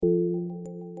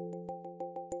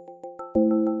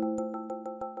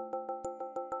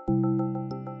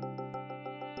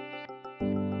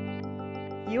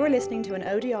You are listening to an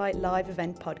ODI live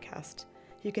event podcast.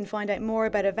 You can find out more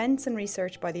about events and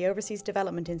research by the Overseas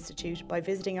Development Institute by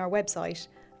visiting our website,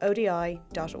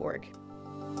 odi.org.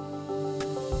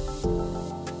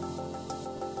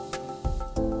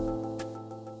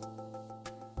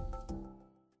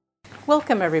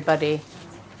 Welcome, everybody.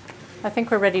 I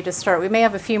think we're ready to start. We may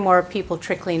have a few more people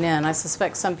trickling in. I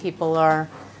suspect some people are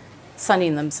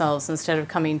sunning themselves instead of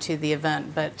coming to the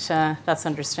event, but that's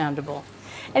understandable.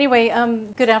 Anyway,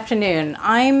 good afternoon.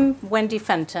 I'm Wendy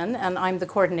Fenton, and I'm the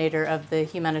coordinator of the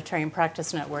Humanitarian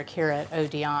Practice Network here at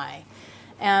ODI.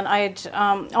 And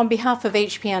on behalf of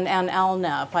HPN and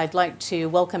ALNAP, I'd like to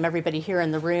welcome everybody here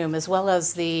in the room, as well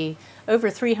as the over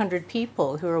 300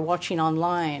 people who are watching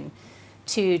online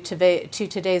to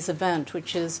today's event,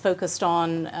 which is focused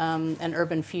on an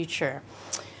urban future.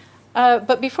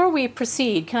 But before we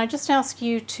proceed, can I just ask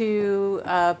you to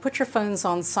put your phones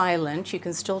on silent? You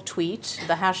can still tweet.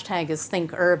 The hashtag is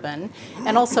ThinkUrban.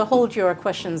 And also hold your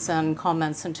questions and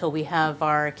comments until we have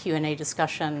our Q&A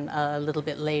discussion a little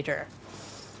bit later.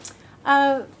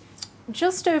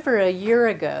 Just over a year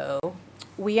ago,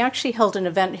 we actually held an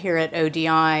event here at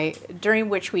ODI during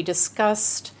which we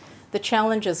discussed the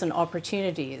challenges and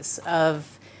opportunities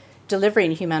of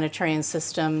delivering humanitarian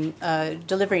assistance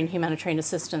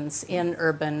in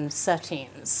urban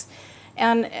settings.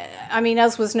 And I mean,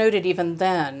 as was noted even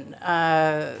then,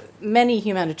 many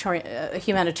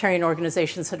humanitarian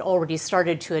organizations had already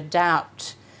started to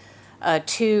adapt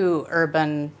to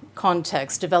urban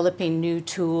context, developing new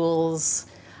tools,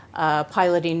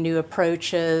 piloting new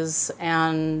approaches,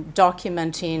 and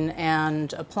documenting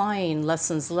and applying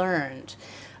lessons learned.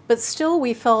 But still,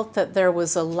 we felt that there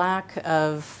was a lack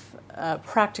of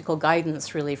practical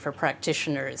guidance, really, for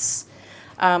practitioners,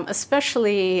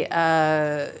 especially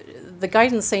the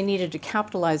guidance they needed to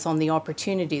capitalize on the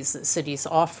opportunities that cities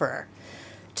offer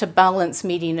to balance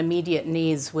meeting immediate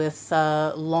needs with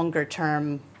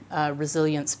longer-term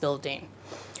resilience building.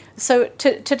 So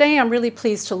today, I'm really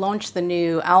pleased to launch the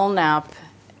new ALNAP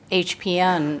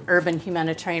HPN Urban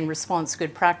Humanitarian Response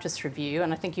Good Practice Review,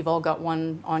 and I think you've all got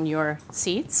one on your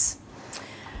seats.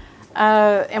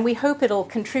 And we hope it'll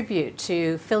contribute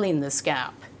to filling this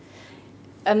gap.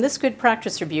 And this Good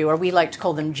Practice Review, or we like to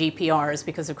call them GPRs,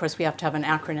 because of course we have to have an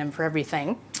acronym for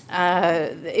everything.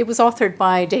 It was authored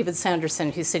by David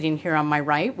Sanderson, who's sitting here on my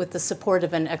right, with the support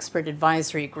of an expert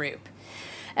advisory group.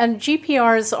 And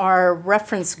GPRs are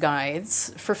reference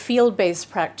guides for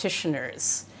field-based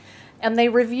practitioners. And they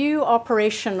review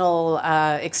operational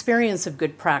experience of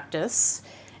good practice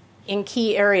in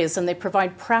key areas, and they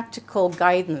provide practical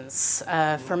guidance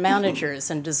for managers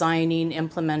in designing,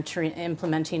 implementing,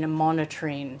 and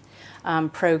monitoring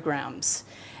programs.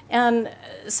 And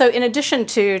so in addition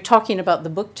to talking about the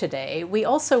book today, we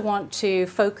also want to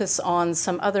focus on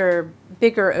some other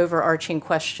bigger overarching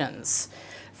questions.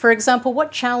 For example,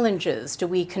 what challenges do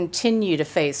we continue to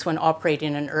face when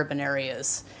operating in urban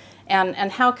areas?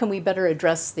 And how can we better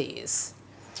address these?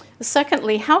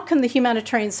 Secondly, how can the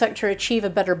humanitarian sector achieve a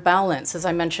better balance, as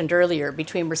I mentioned earlier,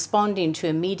 between responding to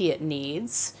immediate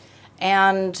needs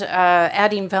and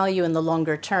adding value in the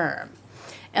longer term?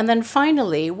 And then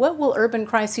finally, what will urban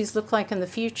crises look like in the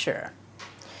future?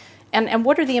 And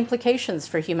what are the implications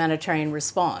for humanitarian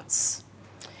response?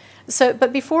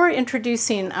 But before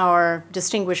introducing our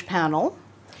distinguished panel,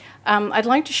 I'd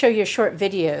like to show you a short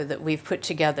video that we've put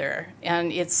together,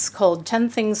 and it's called 10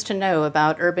 Things to Know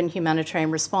About Urban Humanitarian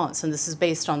Response, and this is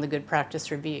based on the Good Practice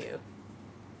Review.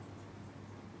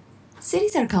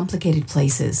 Cities are complicated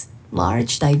places,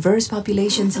 large, diverse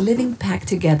populations living packed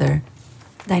together,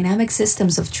 dynamic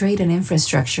systems of trade and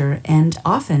infrastructure, and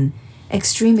often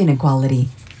extreme inequality.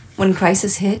 When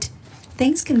crises hit,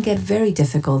 things can get very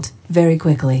difficult very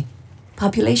quickly.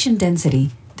 Population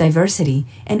density, diversity,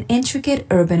 and intricate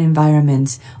urban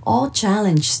environments all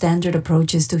challenge standard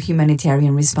approaches to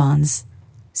humanitarian response.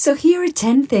 So here are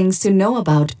 10 things to know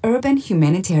about urban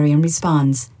humanitarian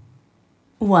response.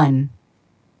 1.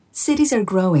 Cities are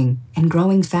growing, and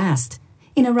growing fast.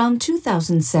 In around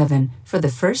 2007, for the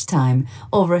first time,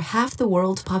 over half the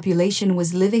world's population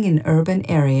was living in urban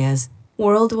areas.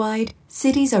 Worldwide,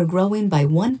 cities are growing by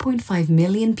 1.5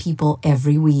 million people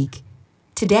every week.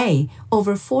 Today,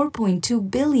 over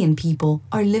 4.2 billion people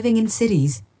are living in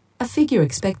cities, a figure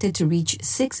expected to reach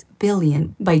 6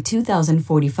 billion by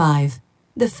 2045.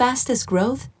 The fastest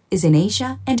growth is in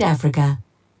Asia and Africa.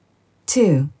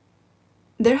 2.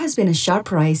 There has been a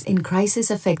sharp rise in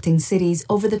crises affecting cities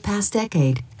over the past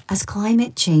decade. As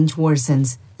climate change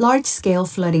worsens, large-scale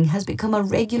flooding has become a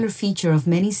regular feature of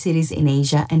many cities in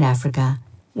Asia and Africa,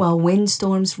 while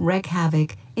windstorms wreak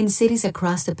havoc in cities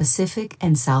across the Pacific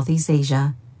and Southeast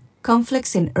Asia.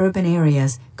 Conflicts in urban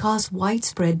areas cause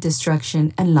widespread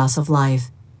destruction and loss of life.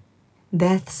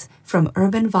 Deaths from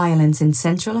urban violence in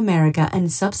Central America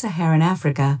and Sub-Saharan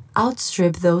Africa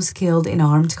outstrip those killed in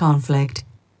armed conflict.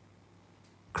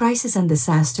 Crises and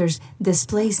disasters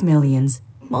displace millions,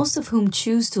 most of whom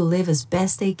choose to live as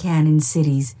best they can in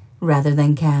cities rather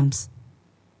than camps.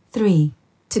 3.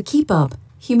 To keep up,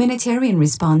 humanitarian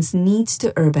response needs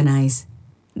to urbanize.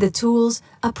 The tools,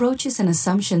 approaches, and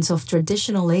assumptions of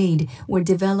traditional aid were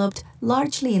developed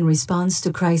largely in response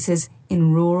to crises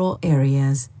in rural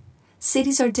areas.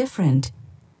 Cities are different.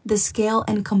 The scale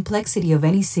and complexity of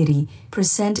any city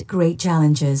present great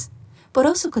challenges, but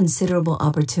also considerable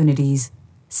opportunities.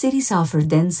 Cities offer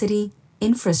density,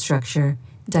 infrastructure,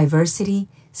 diversity,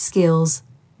 skills,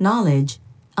 knowledge,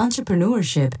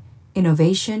 entrepreneurship,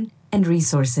 innovation, and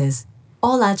resources.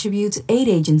 All attributes aid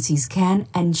agencies can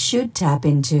and should tap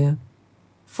into.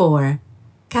 4.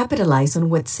 Capitalize on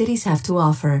what cities have to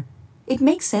offer. It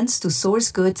makes sense to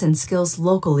source goods and skills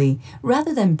locally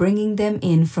rather than bringing them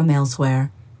in from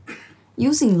elsewhere.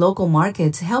 Using local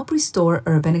markets help restore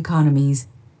urban economies.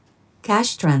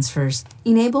 Cash transfers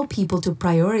enable people to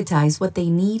prioritize what they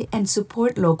need and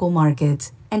support local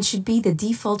markets, and should be the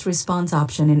default response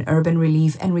option in urban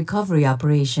relief and recovery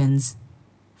operations.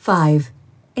 5.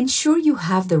 Ensure you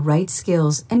have the right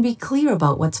skills and be clear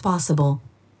about what's possible.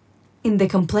 In the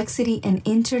complexity and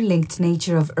interlinked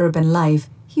nature of urban life,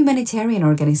 humanitarian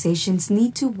organizations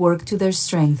need to work to their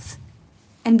strengths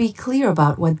and be clear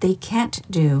about what they can't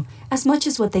do as much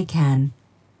as what they can.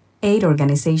 Aid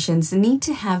organizations need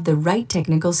to have the right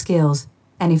technical skills,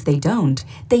 and if they don't,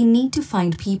 they need to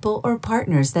find people or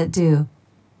partners that do.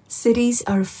 Cities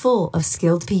are full of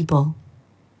skilled people.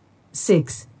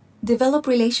 6. Develop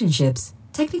relationships.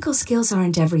 Technical skills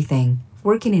aren't everything.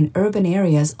 Working in urban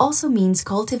areas also means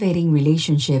cultivating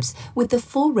relationships with the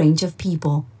full range of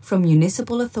people, from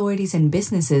municipal authorities and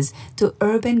businesses to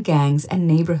urban gangs and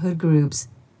neighborhood groups.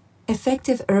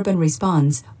 Effective urban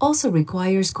response also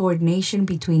requires coordination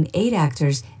between aid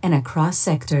actors and across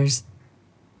sectors.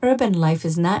 Urban life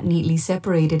is not neatly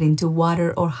separated into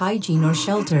water or hygiene or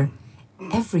shelter.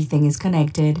 Everything is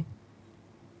connected.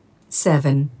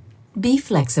 7. Be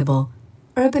flexible.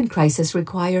 Urban crises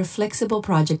require flexible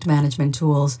project management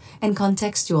tools and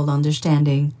contextual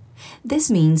understanding.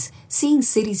 This means seeing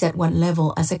cities at one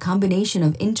level as a combination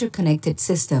of interconnected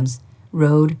systems,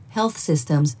 road, health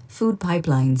systems, food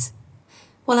pipelines,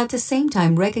 while at the same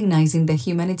time recognizing the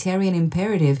humanitarian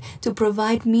imperative to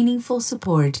provide meaningful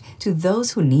support to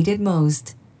those who need it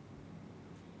most.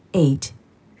 8.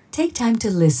 Take time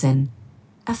to listen.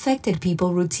 Affected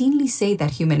people routinely say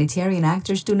that humanitarian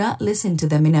actors do not listen to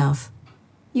them enough.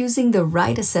 Using the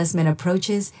right assessment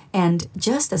approaches and,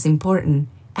 just as important,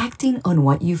 acting on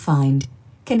what you find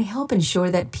can help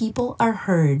ensure that people are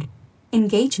heard.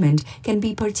 Engagement can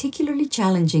be particularly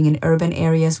challenging in urban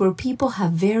areas where people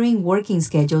have varying working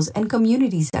schedules and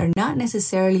communities are not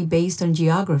necessarily based on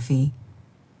geography.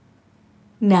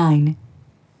 9.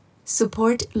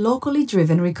 Support locally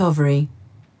driven recovery.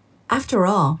 After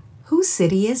all, whose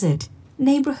city is it?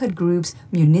 Neighborhood groups,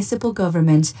 municipal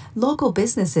governments, local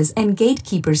businesses, and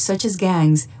gatekeepers such as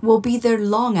gangs will be there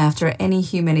long after any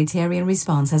humanitarian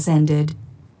response has ended.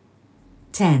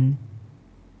 10.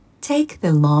 Take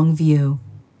the long view.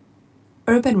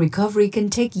 Urban recovery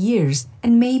can take years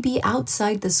and may be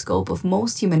outside the scope of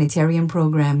most humanitarian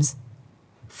programs.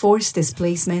 Forced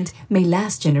displacement may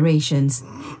last generations.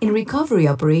 In recovery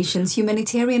operations,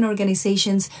 humanitarian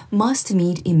organizations must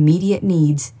meet immediate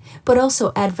needs, but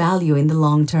also add value in the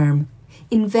long term.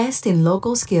 Invest in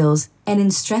local skills and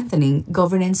in strengthening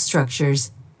governance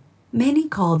structures. Many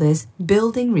call this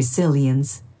building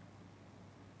resilience.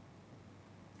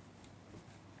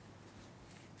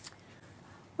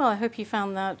 Well, I hope you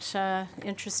found that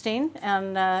interesting.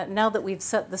 And now that we've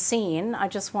set the scene, I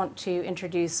just want to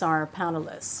introduce our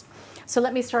panelists. So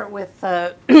let me start with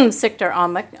Sikdar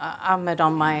Ahmed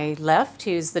on my left,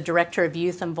 who's the Director of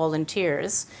Youth and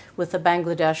Volunteers with the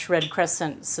Bangladesh Red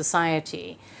Crescent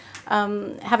Society.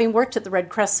 Having worked at the Red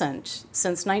Crescent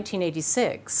since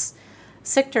 1986,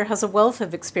 Sikdar has a wealth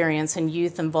of experience in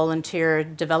youth and volunteer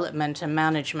development and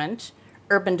management,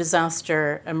 urban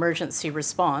disaster emergency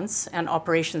response, and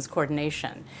operations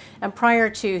coordination. And prior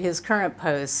to his current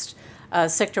post,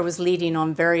 Sikdar was leading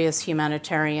on various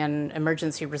humanitarian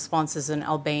emergency responses in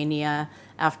Albania,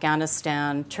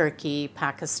 Afghanistan, Turkey,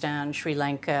 Pakistan, Sri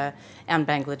Lanka, and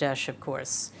Bangladesh, of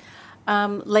course.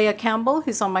 Leah Campbell,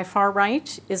 who's on my far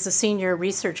right, is a senior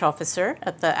research officer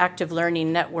at the Active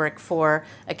Learning Network for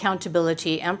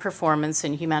Accountability and Performance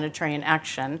in Humanitarian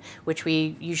Action, which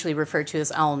we usually refer to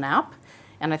as ALNAP.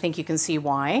 and I think you can see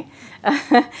why,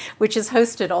 which is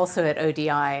hosted also at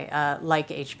ODI, like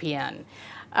HPN.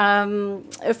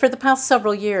 For the past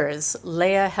several years,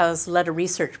 Leah has led a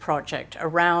research project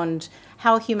around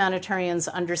how humanitarians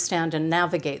understand and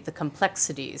navigate the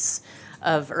complexities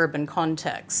of urban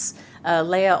contexts.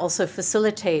 Leah also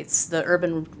facilitates the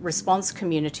Urban Response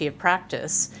Community of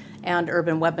Practice and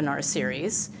Urban Webinar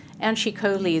Series, and she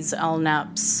co-leads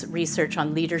LNAP's research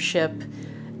on leadership,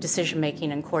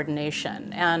 decision-making, and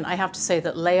coordination. And I have to say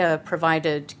that Leah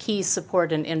provided key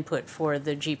support and input for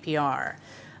the GPR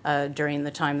during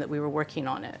the time that we were working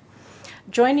on it.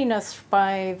 Joining us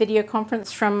by video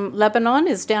conference from Lebanon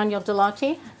is Daniel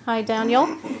Delati. Hi,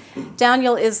 Daniel.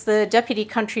 Daniel is the Deputy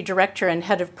Country Director and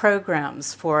Head of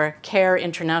Programs for CARE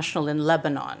International in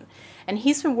Lebanon. And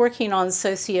he's been working on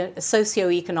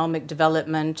socioeconomic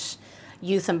development,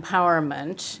 youth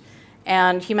empowerment,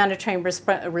 and humanitarian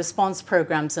response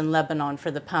programs in Lebanon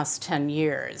for the past 10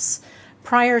 years.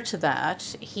 Prior to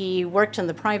that, he worked in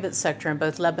the private sector in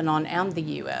both Lebanon and the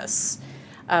US,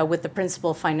 with the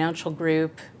Principal Financial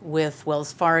Group, with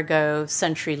Wells Fargo,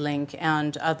 CenturyLink,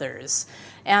 and others.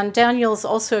 And Daniel's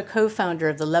also a co-founder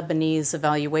of the Lebanese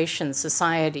Evaluation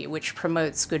Society, which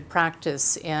promotes good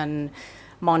practice in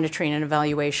monitoring and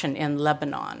evaluation in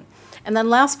Lebanon. And then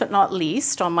last but not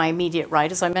least, on my immediate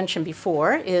right, as I mentioned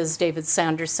before, is David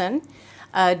Sanderson.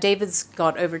 David's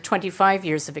got over 25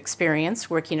 years of experience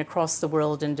working across the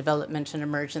world in development and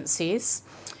emergencies.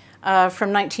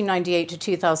 From 1998 to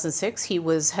 2006, he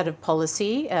was head of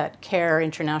policy at CARE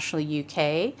International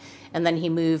UK, and then he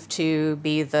moved to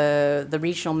be the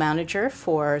regional manager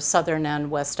for Southern and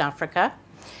West Africa.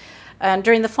 And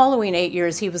during the following 8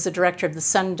 years, he was the director of the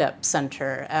CENDEP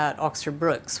Center at Oxford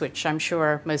Brookes, which I'm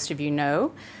sure most of you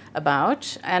know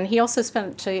about. And he also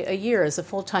spent a year as a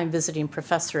full-time visiting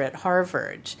professor at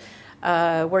Harvard,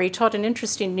 where he taught an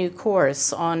interesting new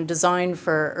course on design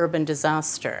for urban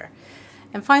disaster.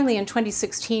 And finally, in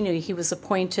 2016, he was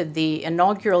appointed the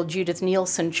inaugural Judith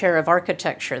Neilson Chair of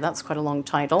Architecture, that's quite a long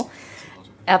title,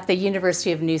 at the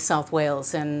University of New South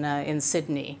Wales in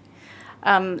Sydney.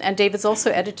 And David's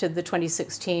also edited the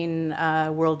 2016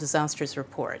 World Disasters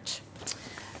Report.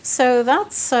 So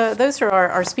those are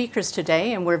our speakers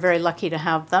today, and we're very lucky to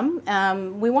have them.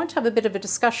 We want to have a bit of a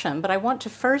discussion, but I want to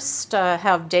first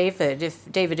have David,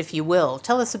 if you will,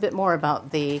 tell us a bit more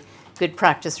about the Good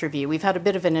Practice Review. We've had a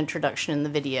bit of an introduction in the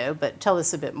video, but tell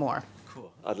us a bit more.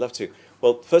 Cool. I'd love to.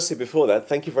 Well, firstly, before that,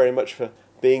 thank you very much for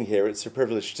being here. It's a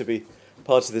privilege to be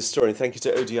part of this story, and thank you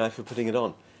to ODI for putting it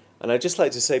on. And I'd just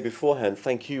like to say beforehand,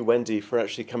 thank you, Wendy, for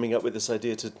actually coming up with this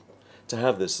idea to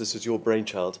have this. This was your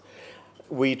brainchild.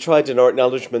 We tried in our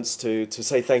acknowledgements to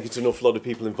say thank you to an awful lot of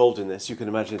people involved in this. You can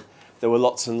imagine there were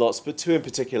lots and lots, but two in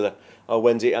particular are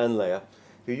Wendy and Leah,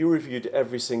 who you reviewed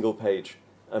every single page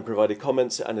and provided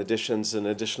comments and additions and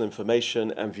additional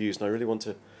information and views. And I really want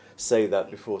to say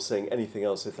that before saying anything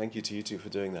else. So thank you to you two for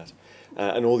doing that,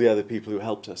 and all the other people who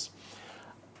helped us.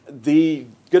 The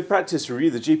Good Practice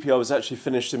Review, the GPR, was actually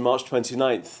finished in March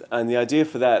 29th. And the idea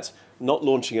for that, not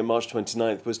launching in March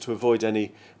 29th, was to avoid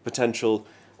any potential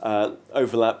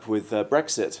overlap with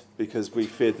Brexit, because we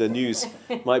feared the news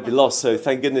might be lost. So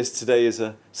thank goodness today is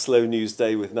a slow news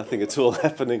day with nothing at all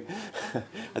happening.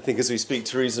 I think as we speak,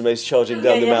 Theresa May's charging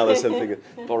down the Mall or something.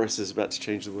 Boris is about to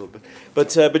change the world. But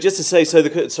just to say, to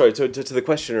the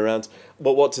question around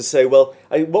what to say. Well,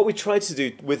 what we tried to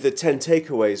do with the 10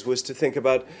 takeaways was to think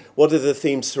about what are the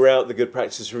themes throughout the Good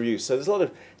Practice Review. So there's a lot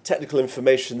of technical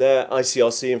information there.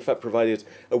 ICRC, in fact, provided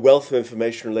a wealth of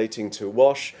information relating to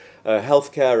WASH,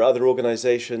 healthcare, other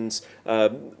organisations,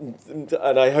 and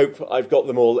I hope I've got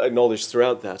them all acknowledged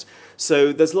throughout that.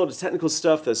 So there's a lot of technical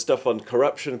stuff. There's stuff on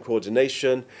corruption,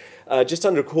 coordination. Just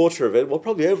under a quarter of it, well,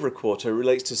 probably over a quarter,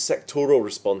 relates to sectoral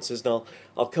responses. Now,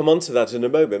 I'll come on to that in a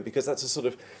moment, because that's a sort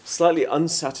of slightly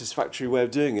unsatisfactory way of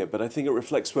doing it, but I think it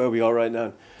reflects where we are right now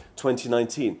in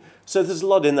 2019. So there's a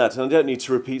lot in that, and I don't need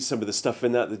to repeat some of the stuff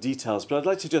in that, the details, but I'd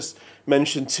like to just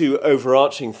mention two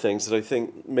overarching things that I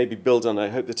think maybe build on, I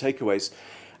hope, the takeaways.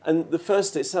 And the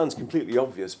first, it sounds completely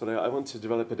obvious, but I want to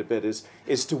develop it a bit,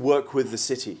 is to work with the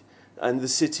city. And the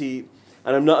city,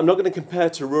 and I'm not going to compare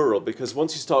to rural, because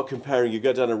once you start comparing, you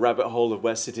go down a rabbit hole of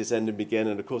where cities end and begin,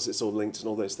 and of course it's all linked and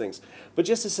all those things. But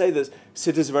just to say that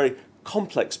cities are very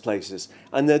complex places,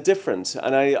 and they're different.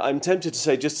 And I'm tempted to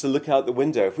say, just to look out the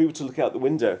window, if we were to look out the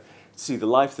window, see the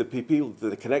life, the people,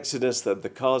 the connectedness, the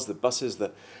cars, the buses, the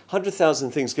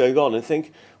 100,000 things going on, and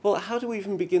think, well, how do we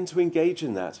even begin to engage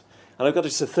in that? And I've got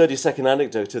just a 30-second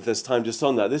anecdote at this time just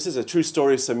on that. This is a true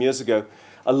story some years ago.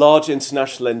 A large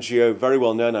international NGO, very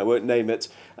well known, I won't name it,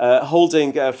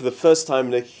 holding for the first time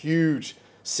in a huge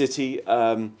city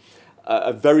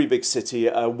a very big city.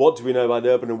 What do we know about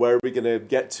urban and where are we going to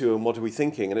get to and what are we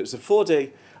thinking? And it was a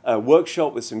 4-day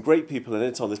workshop with some great people in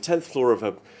it on the 10th floor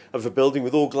of a building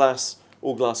with all glass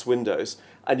windows.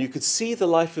 And you could see the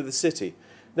life of the city.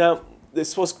 Now,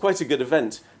 this was quite a good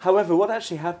event. However, what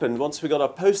actually happened once we got our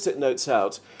post-it notes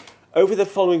out, over the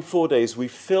following 4 days, we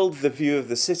filled the view of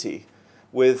the city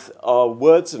with our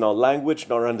words and our language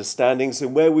and our understandings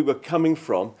and where we were coming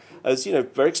from as,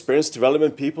 very experienced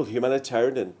development people,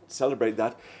 humanitarian, and celebrate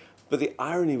that. But the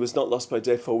irony was not lost by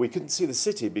day 4. We couldn't see the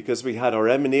city because we had our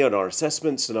M&E and our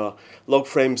assessments and our log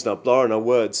frames and our blah and our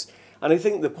words. And I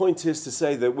think the point is to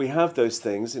say that we have those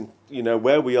things in,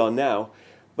 where we are now,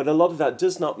 but a lot of that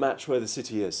does not match where the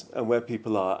city is and where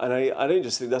people are. And I don't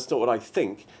just think that's not what I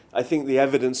think. I think the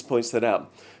evidence points that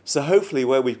out. So hopefully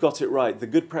where we've got it right, the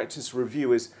good practice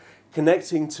review is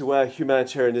connecting to where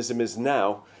humanitarianism is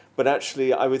now, but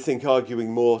actually I would think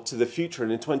arguing more to the future.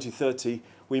 And in 2030,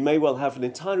 we may well have an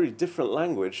entirely different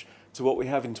language to what we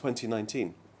have in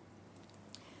 2019.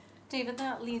 David,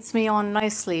 that leads me on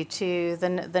nicely to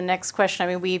the next question.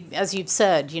 I mean, as you've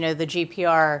said, the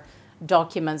GPR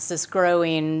documents this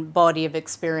growing body of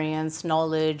experience,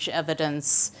 knowledge,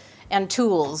 evidence, and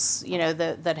tools,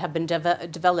 that have been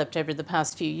developed over the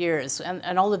past few years,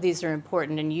 and all of these are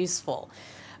important and useful.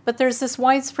 But there's this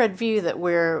widespread view that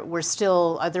we're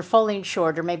still either falling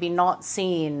short or maybe not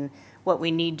seeing what we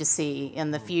need to see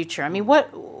in the future. I mean,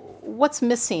 what's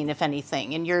missing, if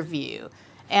anything, in your view?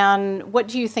 And what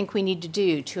do you think we need to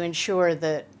do to ensure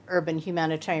that urban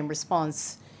humanitarian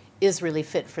response is really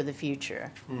fit for the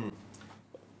future?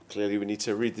 Clearly, we need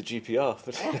to read the GPR.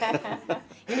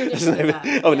 In addition to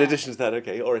that, in addition to that,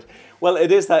 okay, all right. Well,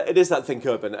 it is that Think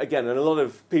Urban again, and a lot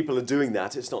of people are doing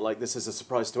that. It's not like this is a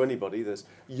surprise to anybody. There's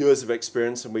years of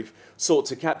experience, and we've sought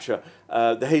to capture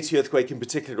the Haiti earthquake in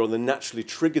particular on the naturally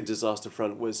triggered disaster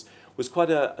front was quite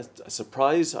a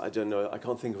surprise. I don't know. I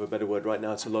can't think of a better word right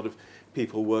now. It's a lot of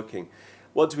people working.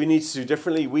 What do we need to do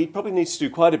differently? We probably need to do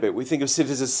quite a bit. We think of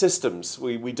cities as systems.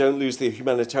 We don't lose the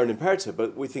humanitarian imperative,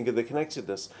 but we think of the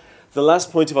connectedness. The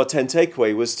last point of our 10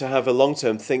 takeaway was to have a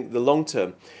long-term, think the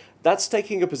long-term. That's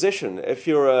taking a position. If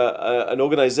you're an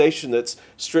organization that's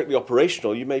strictly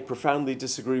operational, you may profoundly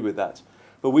disagree with that.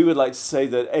 But we would like to say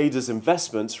that aid as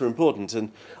investments are important.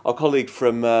 And our colleague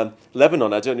from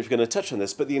Lebanon, I don't know if you're going to touch on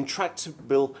this, but the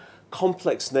intractable,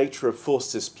 complex nature of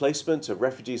forced displacement, of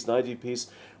refugees and IDPs,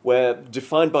 where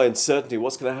defined by uncertainty,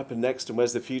 what's going to happen next and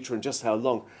where's the future and just how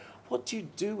long. What do you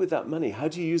do with that money? How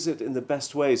do you use it in the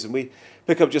best ways? And we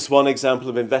pick up just one example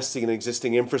of investing in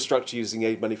existing infrastructure, using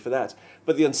aid money for that.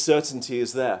 But the uncertainty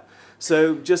is there.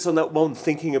 So just on that one,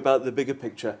 thinking about the bigger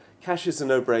picture, cash is a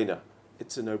no-brainer.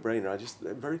 It's a no-brainer.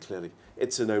 Very clearly,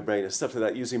 it's a no-brainer. Stuff like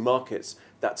that, using markets,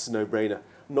 that's a no-brainer.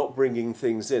 Not bringing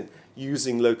things in,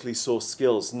 using locally sourced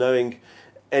skills, knowing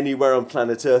anywhere on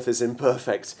planet Earth is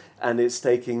imperfect, and it's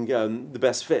taking the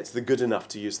best fit, the good enough,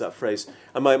 to use that phrase.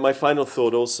 And my final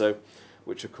thought also,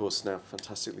 which of course now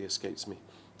fantastically escapes me,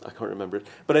 I can't remember it,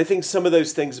 but I think some of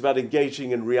those things about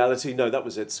engaging in reality, no, that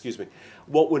was it, excuse me,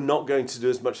 what we're not going to do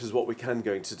as much as what we can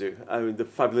going to do. I mean, the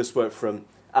fabulous work from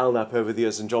Alnap over the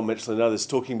years and John Mitchell and others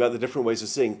talking about the different ways of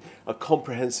seeing a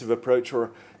comprehensive approach or a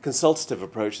consultative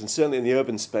approach, and certainly in the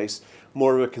urban space,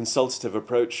 more of a consultative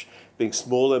approach, being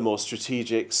smaller, more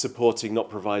strategic, supporting, not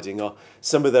providing, are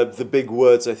some of the big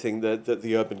words I think that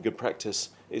the urban good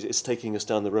practice is taking us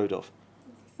down the road of.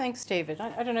 Thanks, David.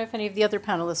 I don't know if any of the other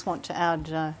panelists want to add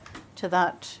to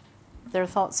that, their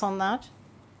thoughts on that.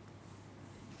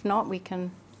 If not, we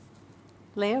can...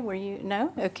 Leah, were you?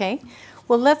 No? Okay.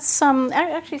 Well, let's...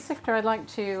 actually, Siktar, I'd like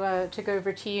to go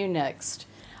over to you next.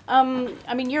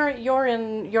 I mean,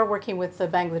 you're working with the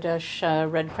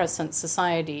Bangladesh Red Crescent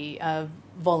Society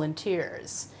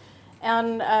volunteers,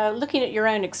 and looking at your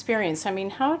own experience, I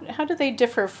mean, how do they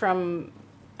differ from?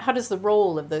 How does the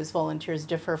role of those volunteers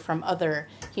differ from other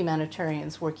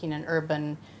humanitarians working in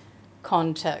urban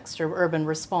context or urban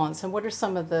response, and what are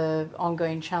some of the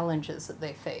ongoing challenges that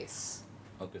they face?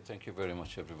 Okay, thank you very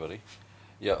much, everybody.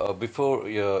 Yeah, before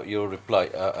your reply,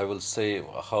 I will say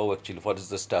what is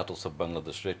the status of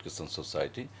Bangladesh Red Crescent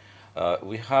Society.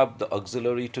 We have the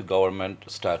auxiliary to government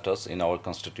status in our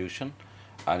constitution,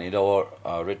 and in our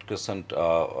Red Crescent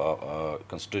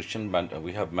constitution,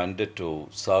 we have mandate to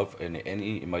serve in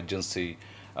any emergency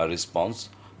response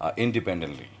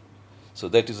independently. So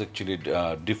that is actually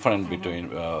different between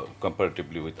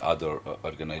comparatively with other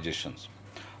organizations.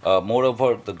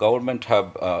 Moreover, the government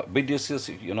have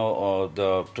BDSS,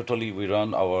 totally we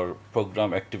run our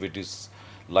program activities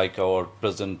like our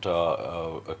present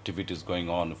activities going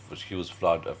on, huge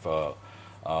flood of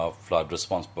flood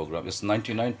response program is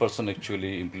 99%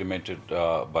 actually implemented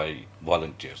by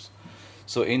volunteers.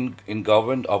 So in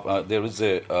government, there is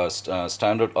a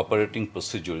standard operating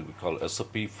procedure we call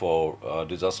SOP for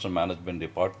disaster management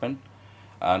department,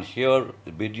 and here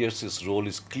BDS's role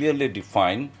is clearly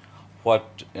defined.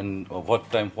 What in what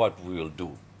time what we will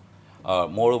do.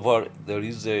 Moreover, there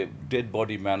is a dead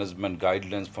body management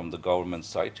guidelines from the government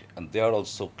side, and they are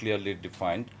also clearly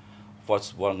defined.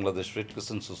 What's Bangladesh Red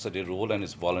Crescent Society role and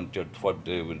its volunteer, what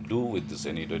they will do with this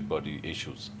any dead body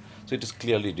issues. So it is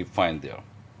clearly defined there.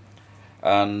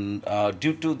 And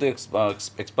due to the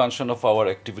expansion of our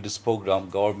activities program,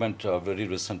 government very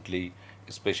recently,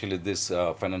 especially this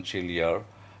financial year,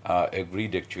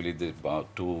 agreed actually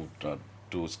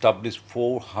to establish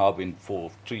four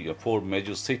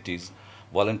major cities,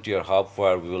 volunteer hub,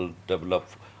 where we will develop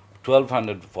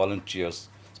 1,200 volunteers,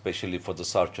 especially for the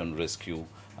search and rescue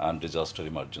and disaster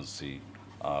emergency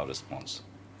response.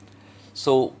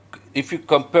 So if you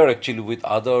compare actually with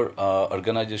other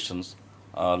organizations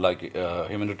like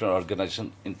humanitarian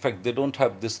organization, in fact, they don't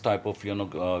have this type of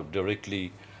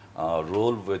directly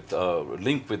role with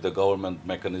link with the government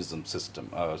mechanism system,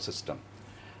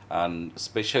 and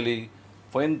especially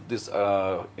when this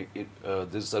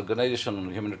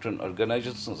organization, humanitarian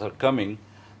organizations are coming,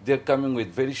 they are coming with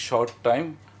very short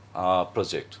time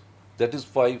project. That is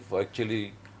why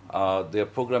actually their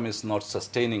program is not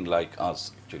sustaining like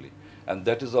us actually, and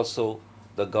that is also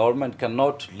the government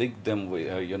cannot link them with,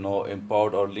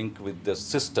 empowered or link with the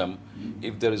system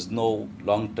if there is no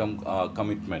long-term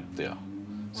commitment there.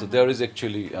 So there is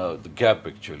actually the gap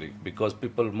actually, because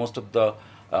most of the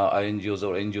INGOs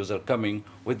or NGOs are coming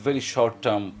with very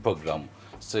short-term program,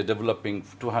 say developing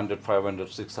 200, 500,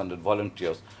 600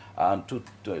 volunteers, and 2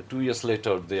 years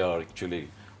later they are actually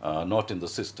not in the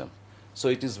system. So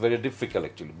it is very difficult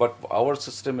actually. But our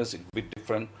system is a bit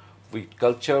different. We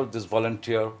culture this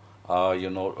volunteer,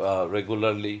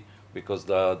 regularly, because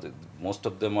most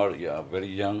of them are very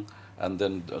young and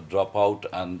then drop out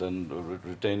and then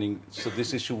retaining. So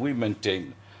this issue we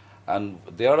maintain. And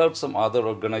there are some other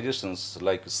organizations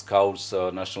like Scouts,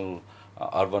 National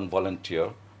Urban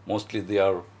Volunteer. Mostly they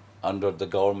are under the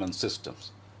government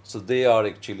systems. So they are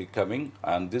actually coming,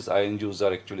 and these INGOs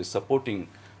are actually supporting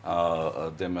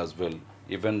them as well.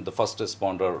 Even the first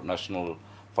responder, National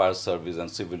Fire Service and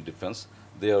Civil Defense,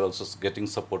 they are also getting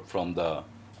support from the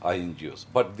INGOs.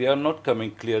 But they are not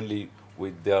coming clearly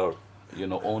with their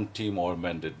own team or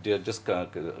mandate. They are just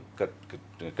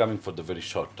coming for the very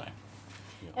short time.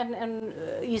 And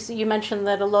you mentioned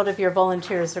that a lot of your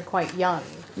volunteers are quite young.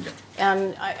 Yeah.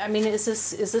 And I mean, is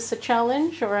this a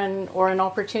challenge or an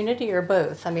opportunity or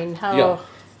both? I mean, how?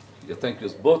 Yeah, thank you.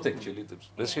 It's both actually.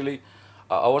 Basically,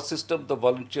 our system, the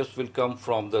volunteers will come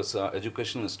from this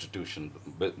educational institution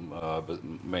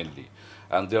mainly,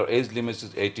 and their age limit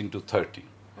is 18 to 30.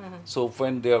 Mm-hmm. So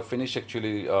when they are finished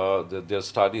actually their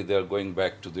study, they are going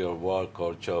back to their work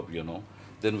or job,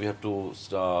 then we have to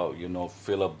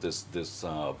fill up this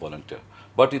volunteer.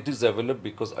 But it is available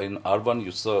because in urban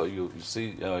you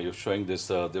see you're showing this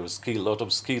there is lot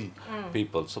of skilled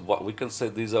people. So what we can say,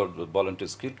 these are the volunteer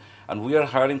skill, and we are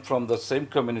hiring from the same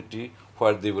community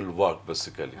where they will work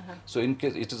basically. So in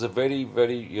case it is a very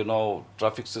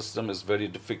traffic system is very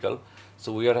difficult.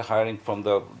 So we are hiring from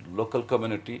the local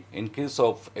community. In case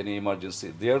of any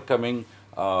emergency, they are coming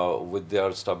with their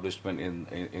establishment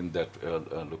in that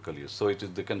local use. So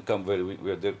they can come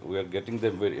we are getting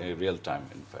them very real time,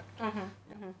 in fact. Mm-hmm,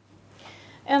 mm-hmm.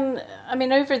 And I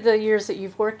mean, over the years that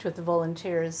you've worked with the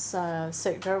volunteers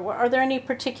sector, are there any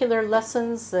particular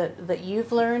lessons that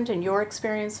you've learned in your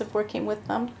experience of working with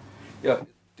them? Yeah,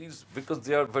 because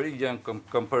they are very young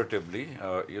comparatively.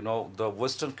 The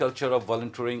Western culture of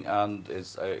volunteering and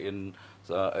is in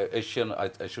Asian,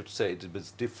 I should say, it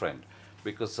is different.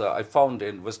 Because I found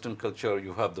in Western culture,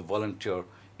 you have the volunteer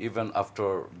even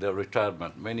after their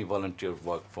retirement. Many volunteers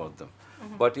work for them.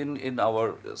 Mm-hmm. But in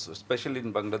our, especially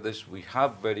in Bangladesh, we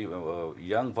have very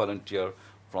young volunteer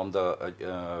from the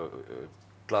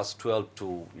class 12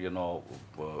 to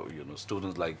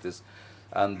students like this,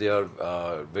 and they are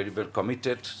very well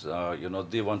committed.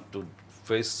 They want to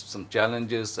face some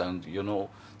challenges, and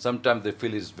sometimes they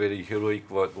feel it's very heroic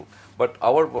work. But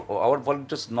our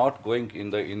volunteers not going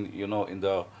in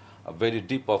the very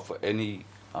deep of any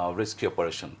rescue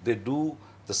operation. They do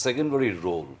the secondary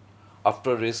role.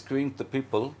 After rescuing the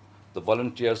people, the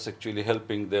volunteers actually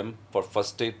helping them for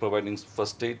first aid, providing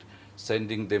first aid,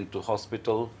 sending them to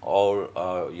hospital or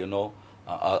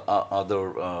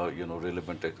other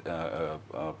relevant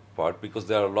part, because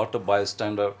there are a lot of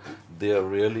bystander. They are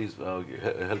really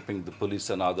helping the police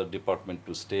and other department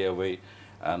to stay away,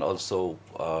 and also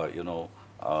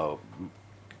uh,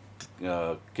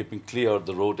 keeping clear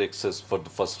the road access for the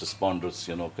first responders,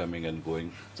 coming and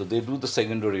going. So they do the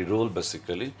secondary role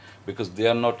basically because they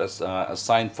are not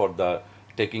assigned for the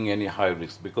taking any high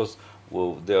risks because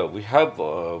we have,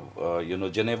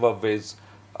 Geneva-based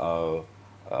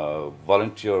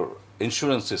volunteer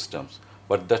insurance systems,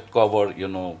 but that cover,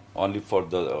 only for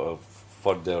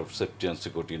their safety and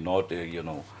security, not,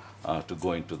 to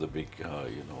go into the big,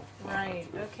 Right.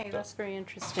 Okay, that's very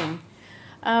interesting.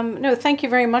 No, thank you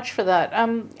very much for that.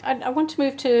 I want to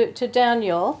move to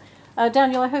Daniel.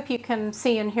 Daniel, I hope you can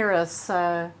see and hear us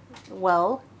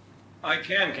well. I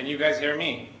can. Can you guys hear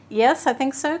me? Yes, I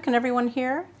think so. Can everyone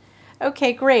hear?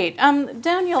 Okay, great.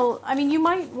 Daniel, I mean, you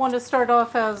might want to start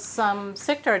off as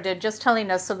Sikdar did, just telling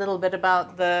us a little bit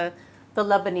about the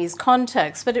Lebanese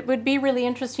context, but it would be really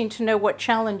interesting to know what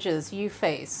challenges you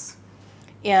face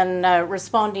in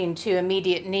responding to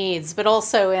immediate needs, but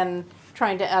also in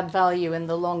trying to add value in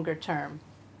the longer term.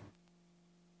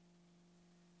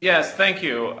 Yes, thank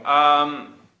you.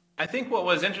 I think what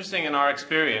was interesting in our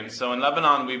experience, so in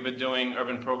Lebanon, we've been doing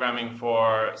urban programming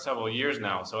for several years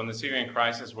now. So in the Syrian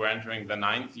crisis, we're entering the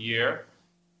 9th year.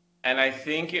 And I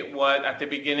think at the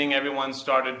beginning, everyone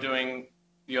started doing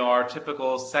your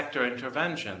typical sector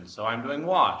intervention. So I'm doing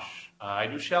WASH, I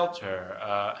do shelter,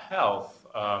 health,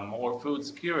 or food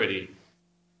security.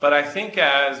 But I think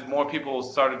as more people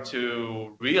started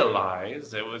to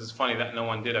realize, it was funny that no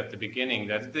one did at the beginning,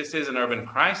 that this is an urban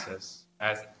crisis,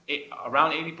 as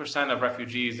around 80% of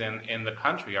refugees in the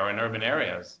country are in urban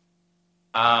areas.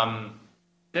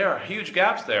 There are huge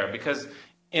gaps there because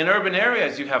in urban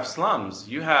areas you have slums,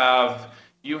 you have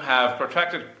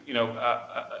protracted,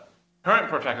 current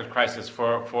protracted crisis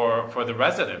for the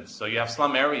residents. So you have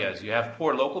slum areas, you have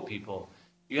poor local people,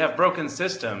 you have broken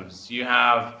systems, you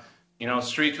have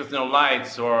streets with no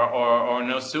lights or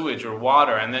no sewage or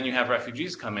water, and then you have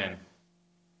refugees come in.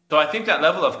 So I think that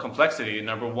level of complexity,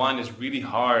 number one, is really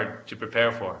hard to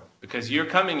prepare for because you're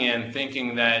coming in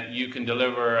thinking that you can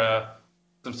deliver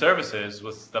some services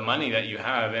with the money that you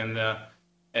have and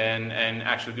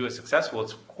actually do it successful.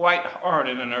 It's quite hard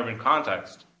in an urban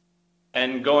context.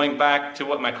 And going back to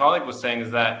what my colleague was saying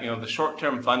is that the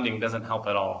short-term funding doesn't help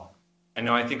at all.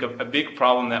 I think a big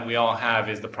problem that we all have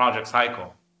is the project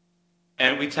cycle.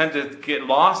 And we tend to get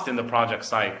lost in the project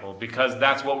cycle because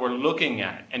that's what we're looking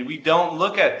at. And we don't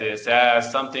look at this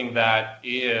as something that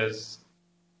is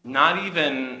not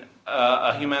even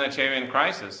a humanitarian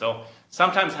crisis. So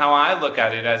sometimes how I look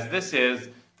at it as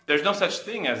there's no such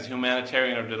thing as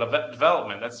humanitarian or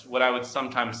development. That's what I would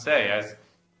sometimes say, as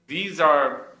these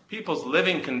are people's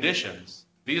living conditions.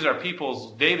 These are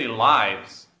people's daily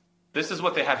lives. This is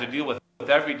what they have to deal with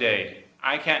every day.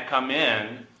 I can't come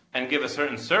in and give a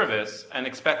certain service and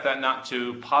expect that not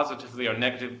to positively or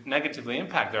negatively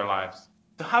impact their lives.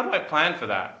 So how do I plan for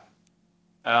that?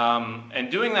 And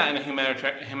doing that in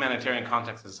a humanitarian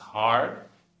context is hard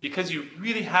because you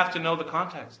really have to know the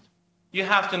context. You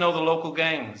have to know the local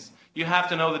gangs. You have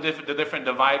to know the different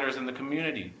dividers in the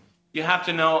community. You have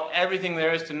to know everything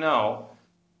there is to know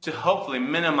to hopefully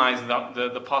minimize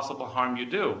the possible harm you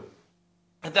do.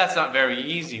 But that's not very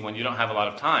easy when you don't have a lot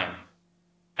of time.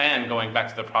 And going back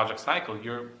to the project cycle,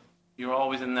 you're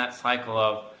always in that cycle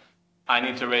of, I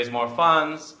need to raise more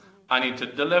funds, I need to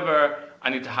deliver, I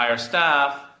need to hire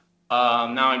staff,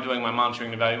 now I'm doing my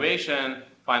monitoring and evaluation,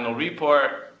 final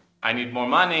report, I need more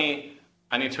money,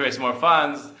 I need to raise more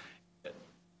funds.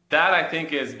 That, I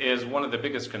think, is one of the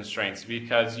biggest constraints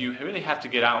because you really have to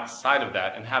get outside of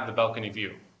that and have the balcony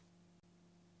view.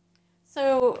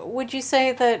 So would you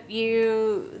say that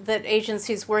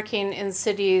agencies working in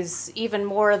cities even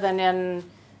more than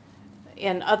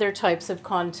in other types of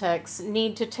contexts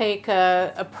need to take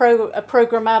a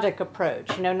programmatic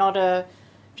approach, not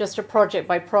just a project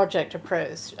by project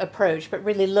approach, but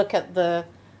really look at the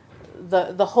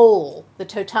whole, the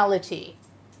totality,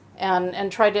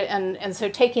 and try to and so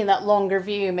taking that longer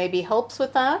view maybe helps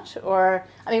with that? Or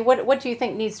what do you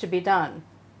think needs to be done?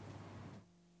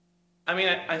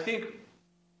 I think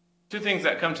two things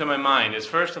that come to my mind is,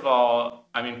 first of all,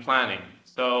 planning.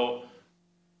 So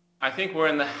I think we're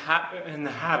in the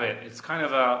habit, it's kind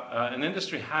of an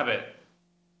industry habit,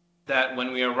 that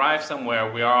when we arrive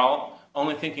somewhere, we are all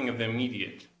only thinking of the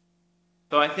immediate.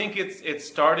 So I think it's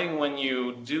starting when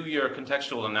you do your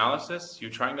contextual analysis,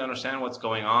 you're trying to understand what's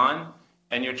going on,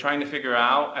 and you're trying to figure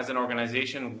out as an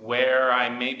organization where I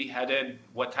may be headed,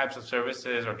 what types of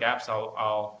services or gaps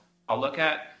I'll look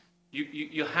at.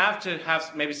 You have to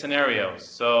have maybe scenarios.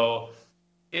 So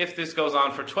if this goes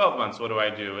on for 12 months, what do I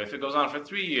do? If it goes on for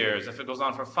 3 years, if it goes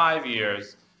on for 5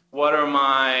 years, what am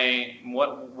I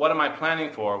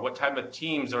planning for? What type of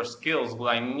teams or skills will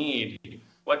I need?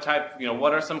 What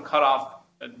are some cutoff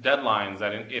deadlines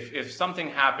that if something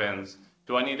happens,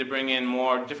 do I need to bring in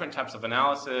more different types of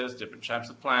analysis, different types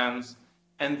of plans,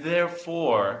 and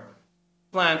therefore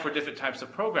plan for different types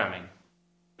of programming?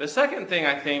 The second thing,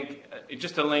 I think,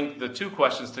 just to link the two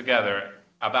questions together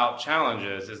about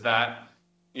challenges, is that,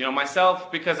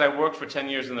 myself, because I worked for 10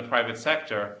 years in the private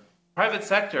sector,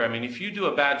 I mean, if you do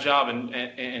a bad job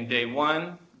in day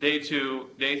one, day two,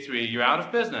 day three, you're out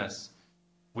of business.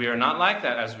 We are not like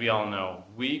that, as we all know.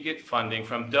 We get funding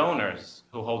from donors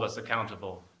who hold us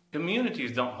accountable.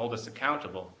 Communities don't hold us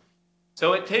accountable.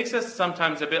 So it takes us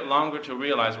sometimes a bit longer to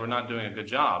realize we're not doing a good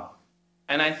job.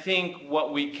 And I think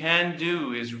what we can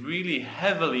do is really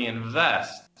heavily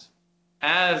invest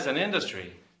as an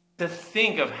industry to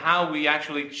think of how we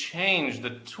actually change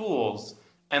the tools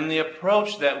and the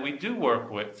approach that we do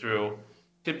work through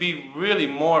to be really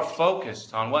more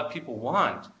focused on what people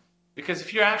want. Because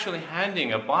if you're actually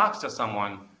handing a box to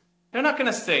someone, they're not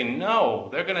going to say no.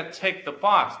 They're going to take the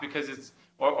box because it's,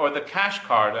 or the cash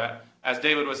card, as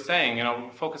David was saying,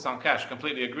 focus on cash,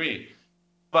 completely agree.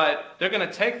 But they're going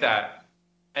to take that,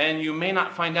 and you may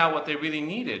not find out what they really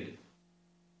needed.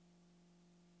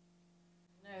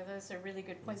 No, those are really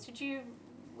good points.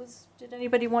 Did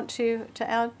anybody want to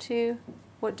add to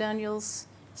what Daniel's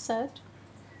said?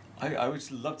 I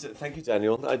would love to. Thank you,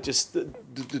 Daniel. I just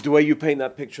the way you paint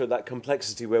that picture of that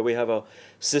complexity, where we have our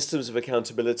systems of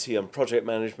accountability and project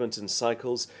management and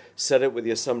cycles, set it with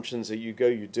the assumptions that you go,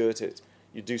 you do it,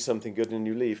 you do something good and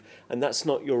you leave, and that's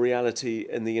not your reality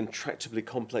in the intractably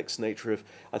complex nature of,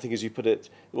 I think, as you put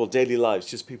it, well, daily lives,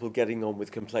 just people getting on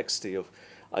with complexity of,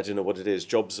 I don't know what it is,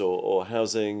 jobs or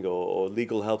housing or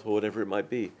legal help or whatever it might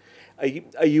be.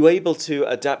 Are you able to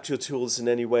adapt your tools in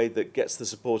any way that gets the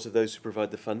support of those who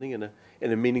provide the funding in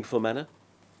a meaningful manner?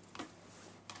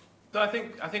 So I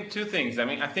think two things. I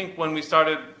mean, I think when we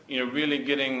started, really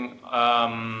getting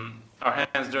our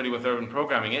hands dirty with urban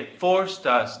programming, it forced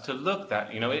us to look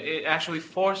that. It actually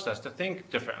forced us to think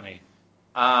differently.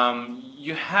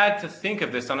 You had to think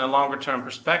of this on a longer-term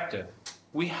perspective.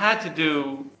 We had to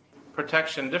do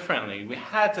protection differently. We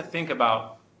had to think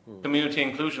about community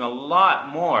inclusion a lot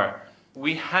more.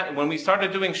 When we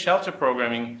started doing shelter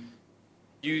programming,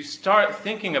 you start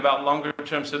thinking about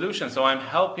longer-term solutions. So I'm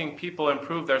helping people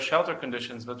improve their shelter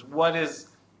conditions, but what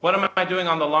am I doing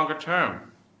on the longer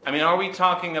term? I mean, are we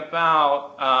talking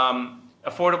about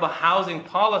affordable housing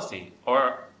policy,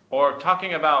 or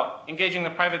talking about engaging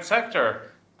the private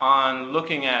sector on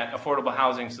looking at affordable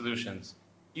housing solutions?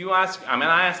 I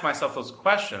ask myself those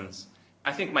questions.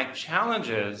 I think my challenge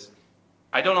is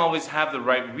I don't always have the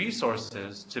right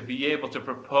resources to be able to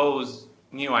propose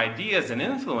new ideas and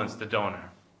influence the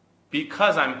donor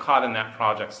because I'm caught in that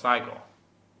project cycle.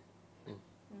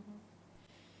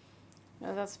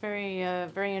 No, that's very,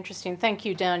 very interesting. Thank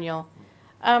you, Daniel.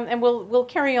 And we'll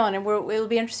carry on, and it'll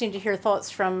be interesting to hear thoughts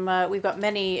from, we've got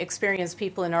many experienced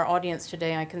people in our audience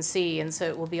today, I can see, and so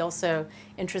it will be also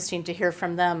interesting to hear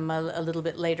from them a little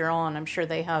bit later on. I'm sure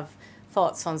they have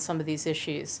thoughts on some of these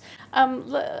issues.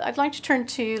 I'd like to turn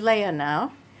to Leah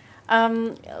now.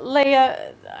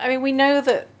 Leah, I mean, we know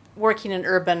that working in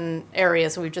urban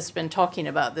areas, and we've just been talking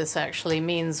about this actually,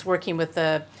 means working with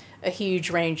a huge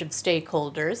range of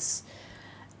stakeholders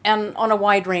and on a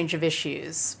wide range of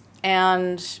issues.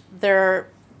 And that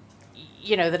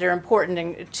are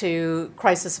important to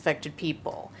crisis-affected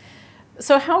people.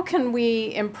 So how can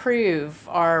we improve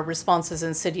our responses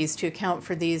in cities to account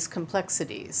for these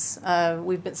complexities?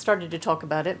 We've started to talk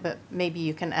about it, but maybe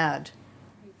you can add.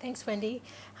 Thanks, Wendy.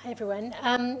 Hi, everyone.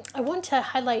 I want to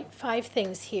highlight 5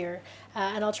 things here,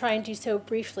 and I'll try and do so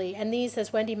briefly. And these,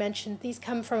 as Wendy mentioned, these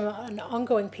come from an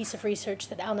ongoing piece of research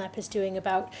that ALNAP is doing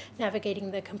about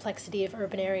navigating the complexity of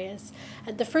urban areas.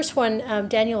 And the first one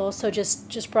Daniel also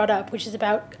just brought up, which is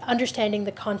about understanding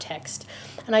the context.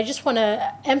 And I just want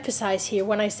to emphasize here,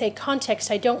 when I say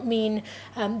context, I don't mean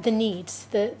the needs,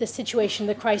 the situation,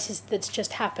 the crisis that's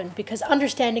just happened, because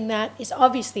understanding that is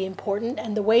obviously important,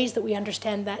 and the ways that we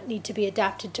understand that need to be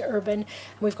adapted to urban.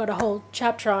 And we've got a whole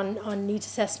chapter on needs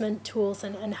assessment tools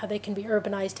and how they can be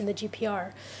urbanized in the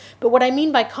GPR. But what I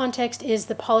mean by context is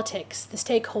the politics, the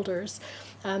stakeholders,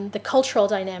 the cultural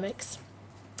dynamics,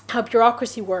 how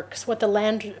bureaucracy works, what the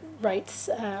land rights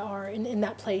are in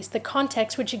that place, the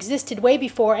context which existed way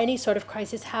before any sort of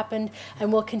crisis happened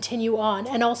and will continue on,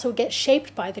 and also get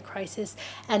shaped by the crisis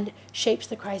and shapes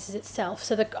the crisis itself.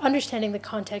 So understanding the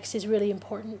context is really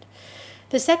important.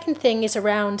 The second thing is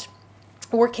around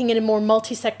working in a more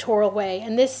multi-sectoral way,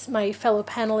 and this, my fellow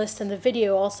panelists in the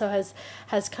video also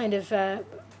has kind of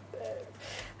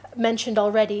mentioned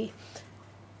already,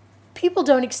 people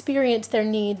don't experience their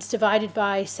needs divided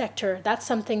by sector. That's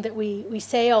something that we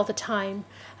say all the time.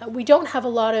 We don't have a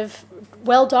lot of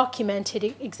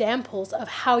well-documented examples of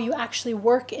how you actually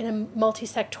work in a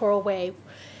multi-sectoral way.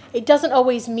 It doesn't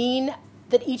always mean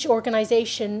that each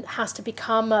organization has to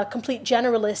become a complete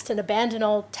generalist and abandon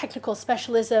all technical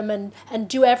specialism and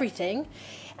do everything.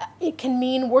 It can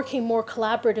mean working more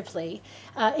collaboratively.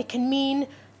 It can mean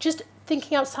just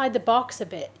thinking outside the box a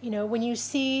bit. When you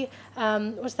see,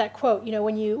 what's that quote?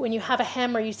 When you have a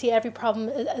hammer, you see every problem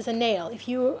as a nail. If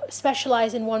you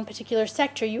specialize in one particular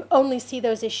sector, you only see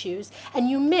those issues, and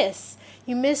you miss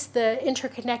the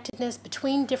interconnectedness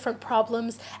between different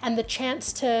problems and the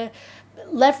chance to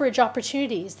leverage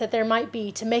opportunities that there might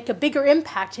be to make a bigger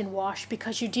impact in WASH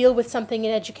because you deal with something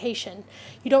in education.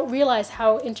 You don't realize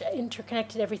how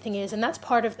interconnected everything is, and that's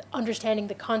part of understanding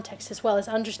the context as well, as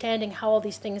understanding how all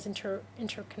these things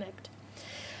interconnect.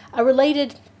 A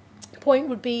related point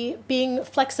would be being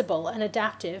flexible and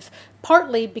adaptive,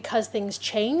 partly because things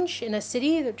change in a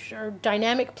city, which are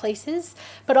dynamic places,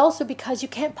 but also because you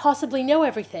can't possibly know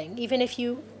everything. Even if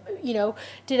you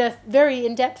did a very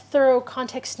in-depth, thorough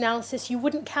context analysis, you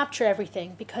wouldn't capture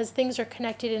everything because things are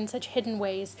connected in such hidden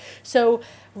ways. So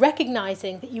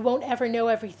recognizing that you won't ever know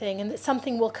everything and that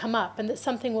something will come up and that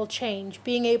something will change,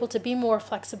 being able to be more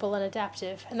flexible and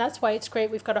adaptive. And that's why it's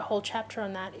great. We've got a whole chapter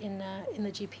on that in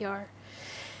the GPR.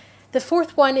 The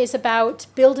fourth one is about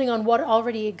building on what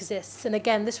already exists. And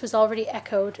again, this was already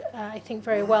echoed, I think,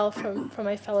 very well from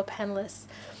my fellow panelists.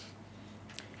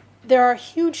 There are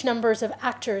huge numbers of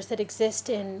actors that exist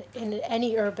in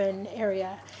any urban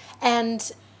area.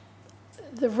 And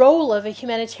the role of a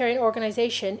humanitarian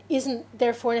organization isn't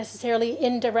therefore necessarily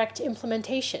in direct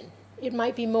implementation. It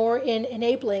might be more in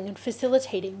enabling and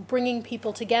facilitating, bringing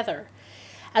people together.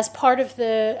 As part of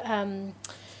the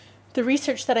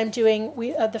research that I'm doing,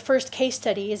 the first case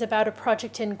study is about a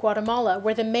project in Guatemala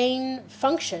where the main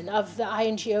function of the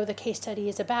INGO the case study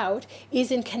is about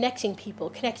is in connecting people,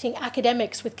 connecting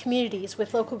academics with communities,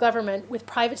 with local government, with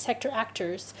private sector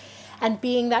actors, and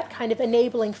being that kind of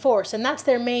enabling force. And that's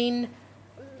their main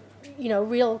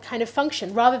real kind of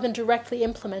function, rather than directly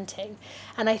implementing.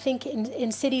 And I think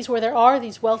in cities where there are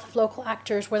these wealth of local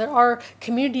actors, where there are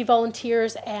community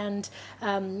volunteers and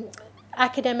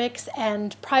academics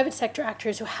and private sector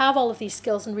actors who have all of these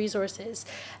skills and resources.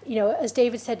 As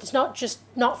David said, it's not just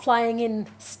not flying in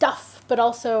stuff, but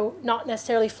also not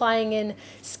necessarily flying in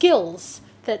skills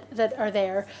that are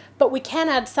there. But we can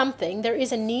add something. There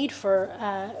is a need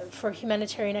for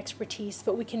humanitarian expertise,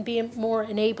 but we can be more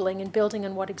enabling and building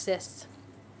on what exists.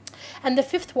 And the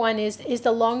fifth one is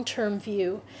the long-term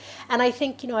view. And I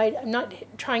think, I'm not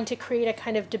trying to create a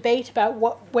kind of debate about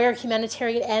where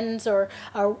humanitarian ends or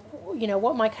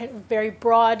what my kind of very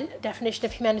broad definition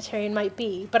of humanitarian might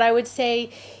be. But I would say,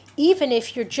 even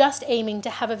if you're just aiming to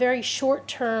have a very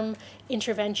short-term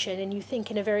intervention and you think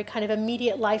in a very kind of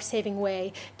immediate life-saving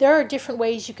way, there are different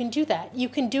ways you can do that. You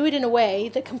can do it in a way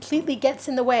that completely gets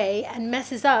in the way and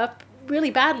messes up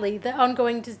really badly the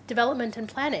ongoing development and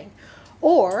planning.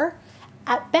 Or,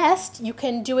 at best, you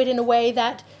can do it in a way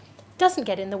that doesn't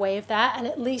get in the way of that and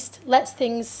at least lets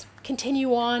things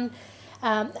continue on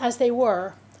as they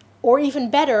were. Or even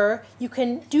better, you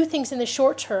can do things in the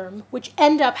short term which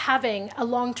end up having a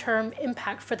long-term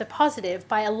impact for the positive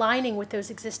by aligning with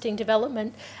those existing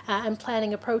development and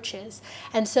planning approaches.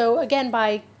 And so again,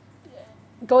 by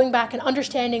going back and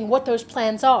understanding what those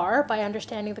plans are, by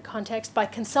understanding the context, by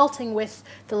consulting with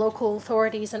the local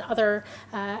authorities and other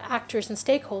actors and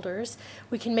stakeholders,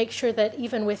 we can make sure that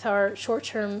even with our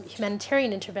short-term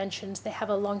humanitarian interventions, they have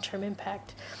a long-term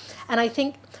impact. And I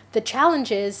think the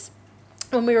challenge is,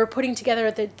 when we were putting together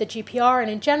the GPR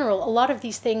and in general, a lot of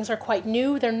these things are quite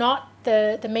new. They're not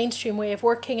the mainstream way of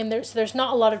working, and there's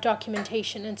not a lot of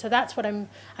documentation. And so that's what I'm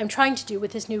trying to do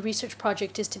with this new research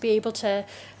project, is to be able to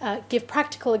give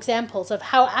practical examples of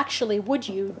how actually would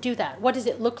you do that. What does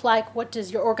it look like? What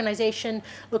does your organization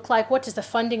look like? What does the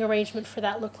funding arrangement for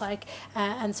that look like?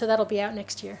 And so that'll be out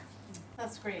next year.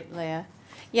 That's great, Leah.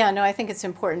 Yeah, no, I think it's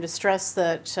important to stress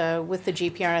that with the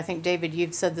GPR, and I think, David,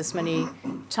 you've said this many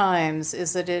times,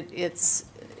 is that it's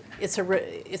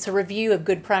a review of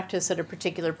good practice at a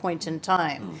particular point in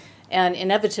time. And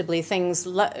inevitably things,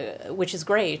 which is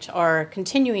great, are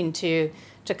continuing to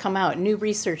come out. New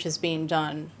research is being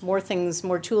done. More things,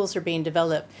 more tools are being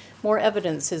developed. More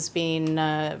evidence is being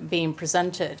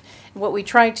presented. And what we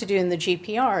try to do in the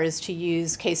GPR is to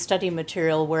use case study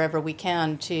material wherever we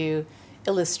can to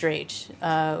illustrate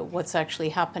what's actually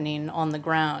happening on the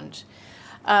ground.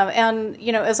 And,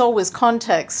 as always,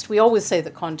 context, we always say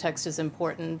that context is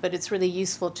important, but it's really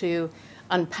useful to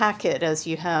unpack it as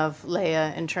you have,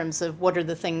 Leah, in terms of what are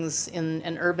the things in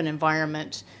an urban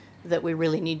environment that we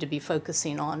really need to be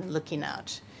focusing on, looking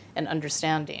at, and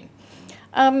understanding.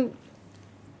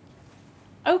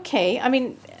 Okay, I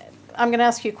mean, I'm going to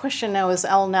ask you a question now as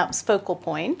LNAP's focal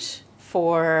point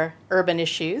for urban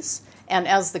issues and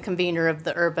as the convener of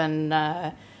the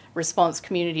Urban Response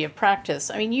Community of Practice.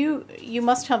 I mean, you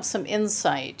must have some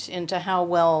insight into how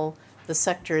well the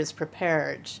sector is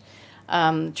prepared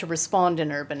to respond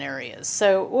in urban areas.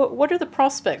 So what are the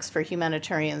prospects for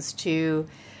humanitarians to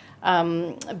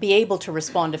be able to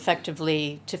respond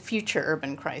effectively to future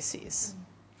urban crises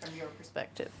from your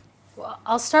perspective? Well,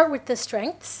 I'll start with the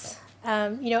strengths.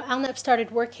 LNAP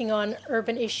started working on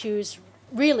urban issues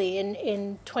really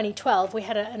in 2012. We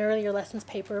had an earlier lessons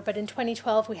paper, but in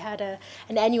 2012 we had an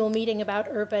annual meeting about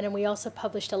urban, and we also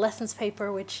published a lessons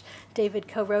paper, which David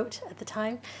co-wrote at the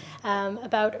time,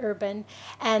 about urban.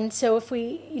 And so if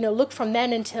we look from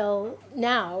then until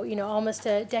now, almost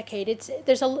a decade,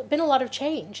 there's been a lot of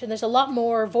change, and there's a lot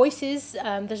more voices,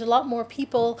 there's a lot more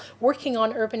people working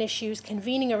on urban issues,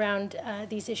 convening around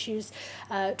these issues,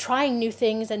 trying new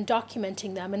things and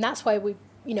documenting them, and that's why we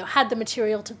had the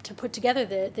material to put together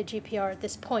the GPR at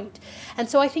this point. And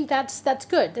so I think that's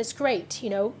good, that's great,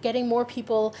 getting more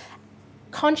people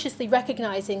consciously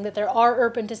recognizing that there are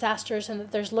urban disasters and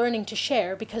that there's learning to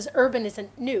share, because urban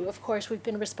isn't new. Of course, we've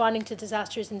been responding to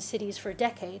disasters in cities for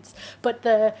decades, but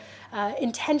the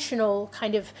intentional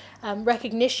kind of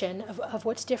recognition of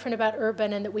what's different about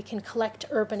urban, and that we can collect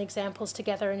urban examples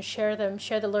together and share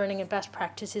the learning and best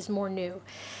practice, is more new.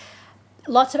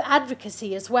 Lots of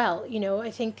advocacy as well. I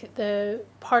think the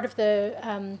part of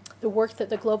the work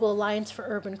that the Global Alliance for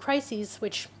Urban Crises,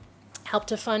 which helped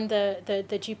to fund the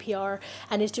GPR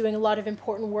and is doing a lot of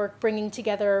important work bringing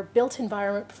together built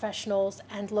environment professionals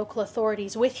and local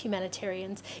authorities with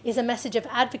humanitarians, is a message of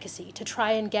advocacy to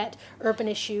try and get urban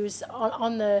issues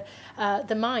on the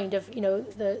mind of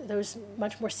those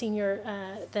much more senior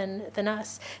than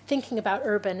us, thinking about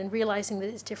urban and realizing that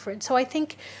it's different. So I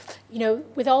think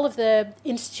with all of the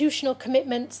institutional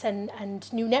commitments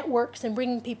and new networks and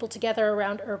bringing people together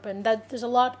around urban, that there's a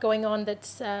lot going on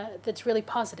that's really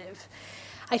positive.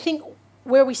 I think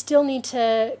where we still need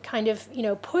to kind of,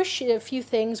 push a few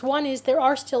things. One is there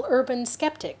are still urban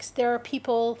skeptics. There are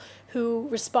people who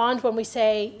respond when we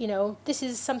say, this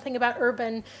is something about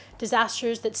urban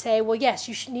disasters, that say, well, yes,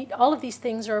 you should need, all of these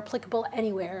things are applicable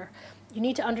anywhere. You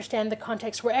need to understand the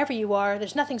context wherever you are.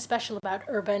 There's nothing special about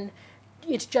urban.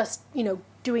 It's just,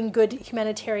 doing good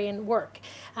humanitarian work.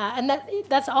 And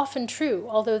that's often true,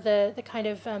 although the kind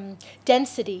of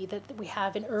density that we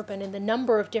have in urban and the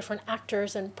number of different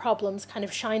actors and problems kind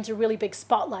of shines a really big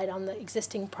spotlight on the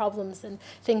existing problems and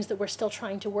things that we're still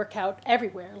trying to work out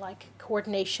everywhere, like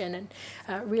coordination and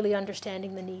really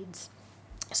understanding the needs.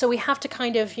 So we have to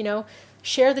kind of,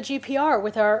 share the GPR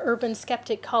with our urban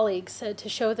skeptic colleagues to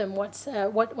show them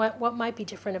what might be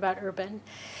different about urban.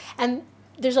 And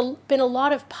there's been a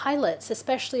lot of pilots,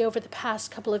 especially over the past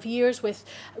couple of years, with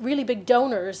really big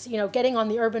donors, getting on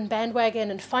the urban bandwagon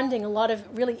and funding a lot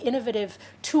of really innovative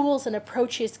tools and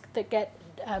approaches that get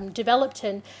developed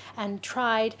and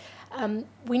tried.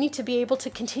 We need to be able to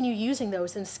continue using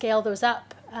those and scale those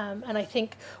up. And I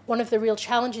think one of the real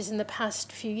challenges in the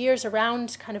past few years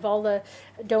around kind of all the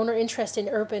donor interest in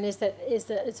urban is that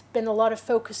it's been a lot of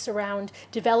focus around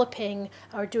developing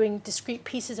or doing discrete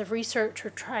pieces of research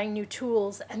or trying new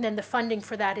tools, and then the funding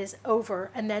for that is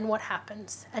over, and then what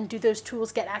happens? And do those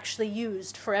tools get actually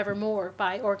used forevermore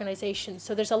by organizations?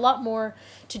 So there's a lot more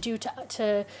to do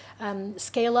to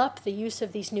scale up the use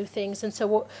of these new things. And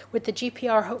so with the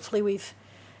GPR, hopefully we've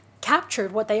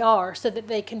captured what they are so that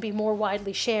they can be more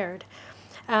widely shared.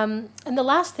 And the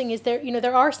last thing is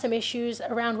there are some issues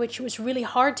around which it was really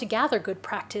hard to gather good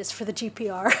practice for the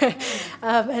GPR.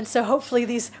 And so hopefully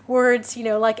these words,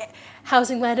 like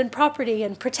housing, land and property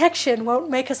and protection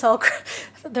won't make us all,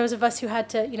 those of us who had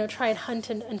to, try and hunt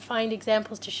and find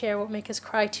examples to share won't make us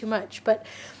cry too much. But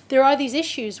there are these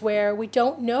issues where we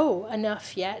don't know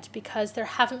enough yet because there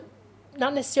haven't,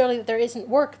 not necessarily that there isn't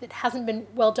work that hasn't been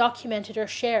well documented or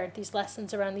shared, these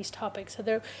lessons around these topics.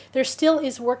 So there still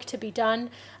is work to be done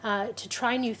to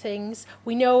try new things.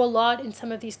 We know a lot in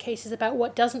some of these cases about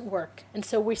what doesn't work, and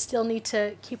so we still need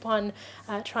to keep on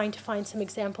trying to find some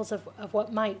examples of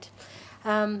what might.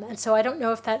 And so I don't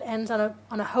know if that ends on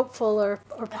a hopeful or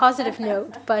positive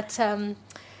note, but there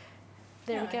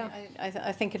we go.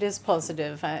 I think it is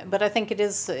positive, but I think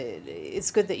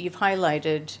it's good that you've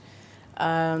highlighted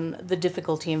the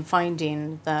difficulty in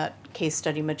finding that case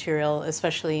study material,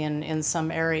 especially in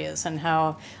some areas, and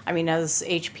how, as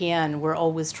HPN, we're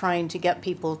always trying to get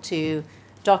people to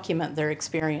document their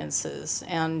experiences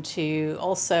and to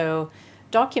also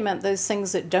document those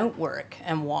things that don't work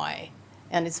and why.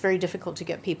 And it's very difficult to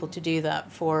get people to do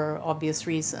that for obvious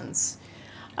reasons.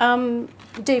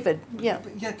 David, yeah.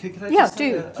 Yeah, can I Yeah, just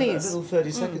do, add please. a little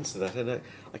 30 seconds to that? And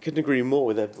I couldn't agree more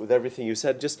with everything you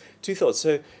said. Just two thoughts.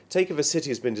 So take if a city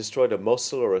has been destroyed, a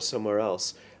Mosul or somewhere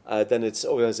else, then it's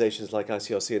organisations like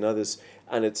ICRC and others,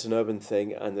 and it's an urban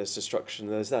thing, and there's destruction,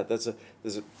 there's that.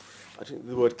 I think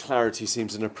the word clarity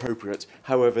seems inappropriate.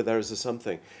 However, there is a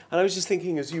something. And I was just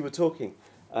thinking as you were talking,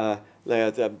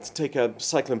 Leah, take a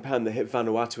cyclone pan that hit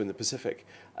Vanuatu in the Pacific.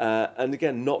 And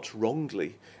again, not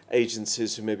wrongly,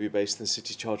 agencies who may be based in the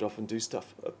city charge off and do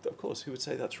stuff. Of course, who would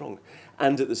say that's wrong?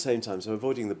 And at the same time, so I'm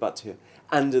avoiding the but here,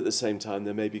 and at the same time,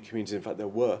 there may be communities, in fact, there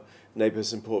were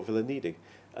neighbours in Port Vila needing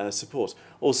support.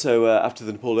 Also, after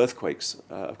the Nepal earthquakes,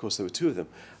 of course, there were two of them,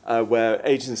 where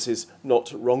agencies,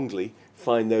 not wrongly,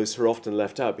 find those who are often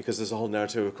left out, because there's a whole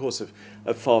narrative, of course, of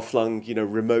far-flung,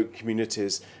 remote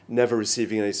communities never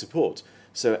receiving any support.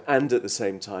 So, and at the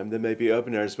same time, there may be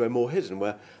urban areas where more hidden,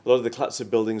 where a lot of the collapse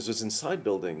of buildings was inside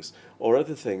buildings, or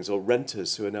other things, or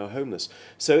renters who are now homeless.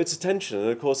 So it's a tension, and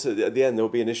of course, at the end, there will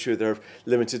be an issue there of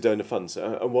limited donor funds,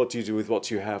 and what do you do with what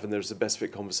you have, and there's a best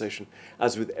fit conversation,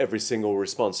 as with every single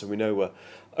response, and we know we're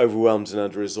overwhelmed and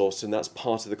under-resourced, and that's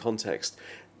part of the context.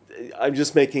 I'm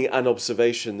just making an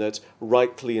observation that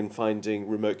rightly in finding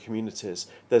remote communities,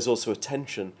 there's also a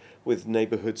tension with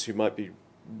neighbourhoods who might be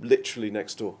literally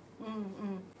next door.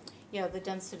 Mm-hmm. Yeah, the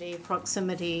density,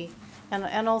 proximity,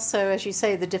 and also, as you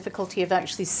say, the difficulty of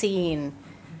actually seeing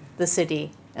the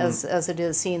city as it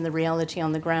is, seeing the reality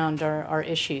on the ground are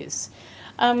issues.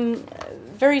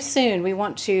 Very soon, we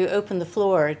want to open the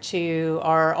floor to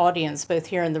our audience, both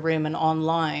here in the room and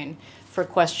online, for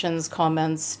questions,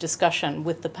 comments, discussion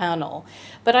with the panel.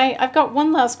 But I've got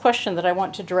one last question that I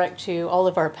want to direct to all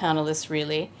of our panelists,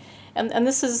 really. And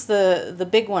this is the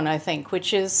big one, I think,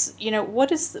 which is,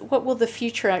 what will the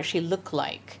future actually look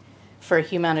like for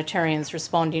humanitarians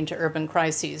responding to urban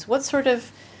crises? What sort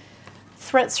of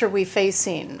threats are we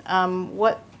facing?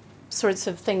 What sorts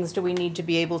of things do we need to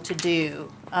be able to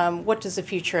do? What does the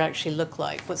future actually look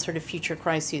like? What sort of future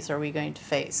crises are we going to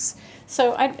face?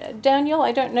 So, Daniel,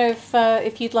 I don't know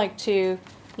if you'd like to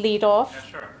lead off.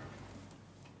 Yeah, sure.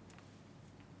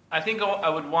 I think I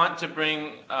would want to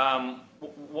bring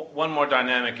one more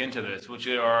dynamic into this, which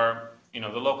are the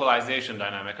localization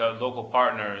dynamic of local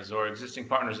partners or existing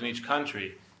partners in each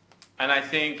country. And I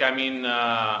think,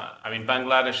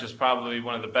 Bangladesh is probably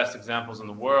one of the best examples in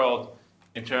the world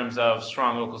in terms of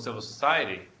strong local civil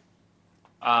society.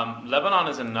 Lebanon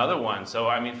is another one. So,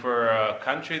 for a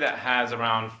country that has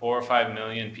around 4 or 5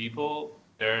 million people,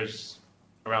 there's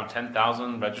around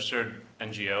 10,000 registered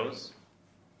NGOs.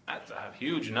 That's a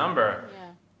huge number.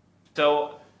 Yeah.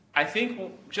 So I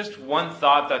think just one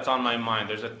thought that's on my mind,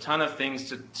 there's a ton of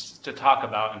things to talk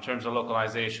about in terms of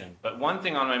localization. But one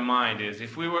thing on my mind is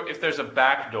if there's a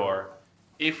backdoor,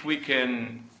 if we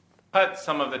can cut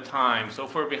some of the time, so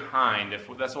if we're behind,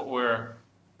 that's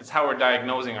how we're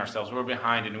diagnosing ourselves, we're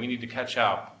behind and we need to catch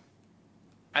up.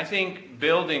 I think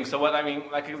building,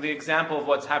 like the example of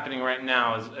what's happening right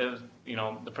now is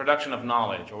the production of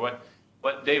knowledge, or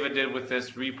what David did with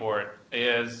this report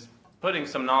is putting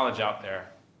some knowledge out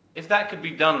there. If that could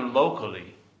be done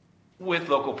locally with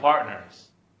local partners,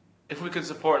 if we could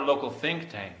support local think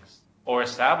tanks or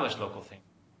establish local think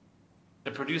tanks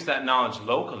to produce that knowledge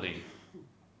locally,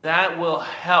 that will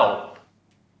help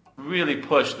really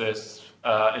push this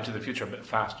into the future a bit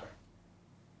faster.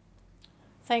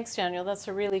 Thanks, Daniel. That's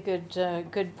a really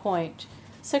good point.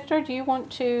 Sektar, do you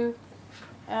want to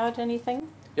add anything?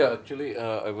 Yeah, actually,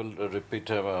 I will repeat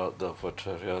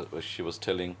what she was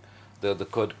telling. The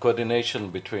coordination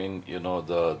between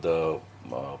the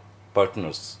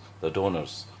partners, the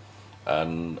donors,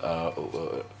 and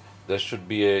there should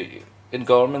be in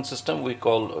government system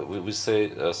we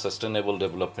say Sustainable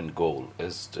Development Goal,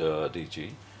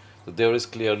 SDG. There is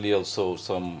clearly also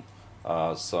some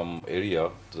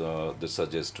area they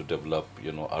suggest to develop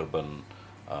urban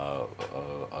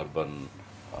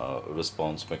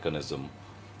response mechanism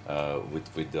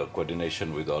with the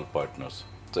coordination with all partners.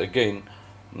 So again,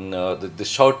 the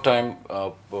short time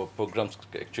programs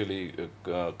actually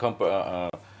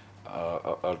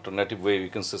alternative way we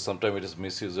can say sometimes it is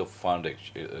misuse of fund.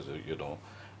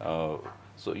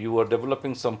 So you are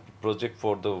developing some project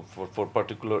for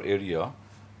particular area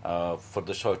for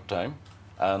the short time,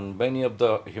 and many of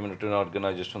the humanitarian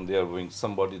organizations they are doing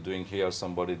somebody doing here,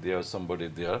 somebody there,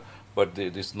 but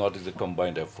this not is a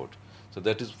combined effort. So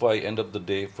that is why end of the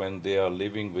day when they are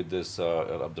living with this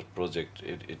of the project,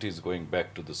 it is going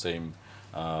back to the same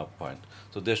point.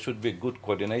 So there should be a good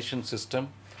coordination system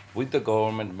with the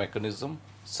government mechanism,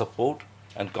 support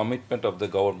and commitment of the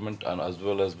government, and as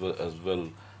well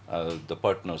the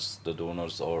partners, the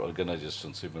donors or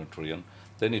organizations, humanitarian.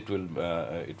 Then it will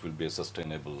be a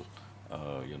sustainable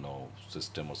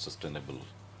system or sustainable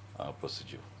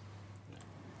procedure.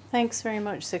 Thanks very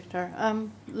much, Sikdar.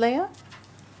 Leah?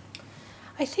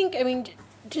 I think,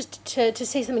 just to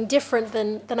say something different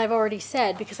than I've already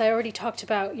said, because I already talked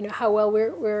about, how well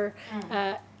we're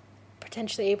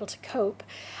potentially able to cope.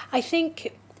 I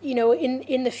think,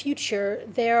 in the future,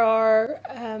 there are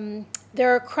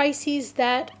crises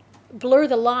that blur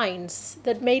the lines,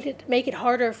 that make it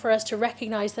harder for us to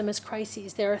recognize them as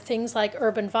crises. There are things like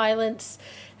urban violence,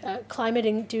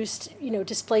 climate-induced,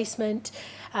 displacement,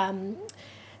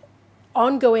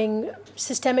 ongoing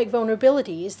systemic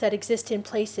vulnerabilities that exist in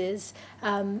places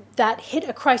that hit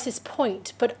a crisis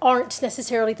point, but aren't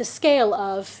necessarily the scale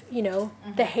of,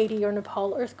 the Haiti or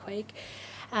Nepal earthquake.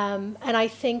 And I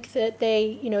think that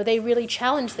they really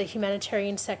challenge the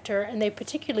humanitarian sector, and they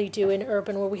particularly do in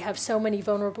urban, where we have so many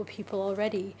vulnerable people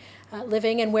already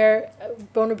living, and where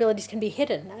vulnerabilities can be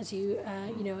hidden, as you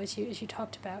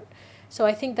talked about. So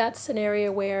I think that's an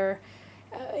area where,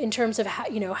 in terms of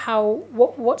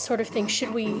what sort of things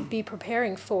should we be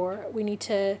preparing for, we need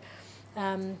to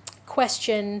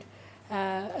question.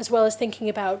 As well as thinking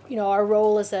about our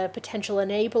role as a potential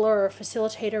enabler or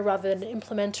facilitator rather than an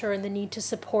implementer, and the need to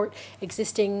support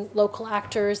existing local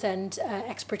actors and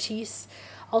expertise.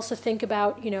 Also think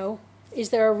about is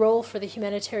there a role for the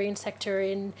humanitarian sector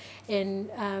in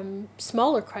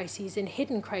smaller crises, in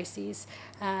hidden crises,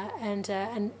 and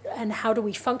how do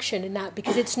we function in that,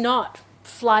 because it's not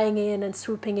flying in and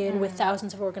swooping in with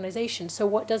thousands of organizations. So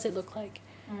what does it look like?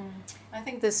 I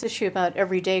think this issue about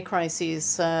everyday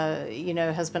crises,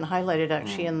 has been highlighted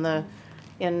actually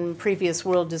in previous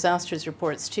world disasters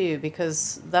reports too,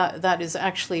 because that is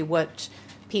actually what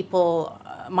people.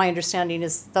 My understanding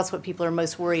is that's what people are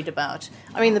most worried about.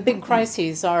 I mean, the big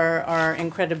crises are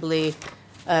incredibly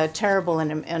terrible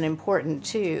and important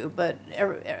too, but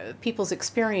people's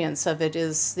experience of it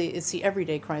is it's the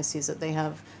everyday crises that they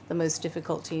have the most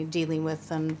difficulty dealing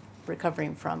with and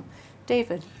recovering from.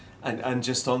 David. And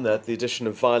just on that, the addition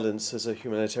of violence as a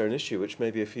humanitarian issue, which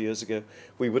maybe a few years ago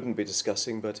we wouldn't be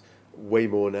discussing, but way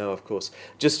more now, of course.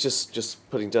 Just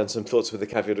putting down some thoughts with the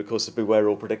caveat, of course, of beware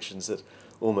all predictions that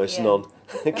almost none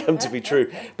come to be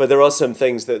true. But there are some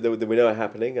things that we know are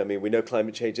happening. I mean, we know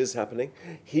climate change is happening.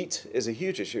 Heat is a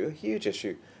huge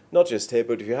issue. Not just here,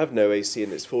 but if you have no AC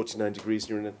and it's 49 degrees and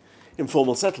you're in an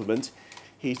informal settlement,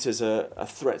 heat is a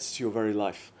threat to your very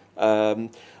life.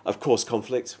 Of course,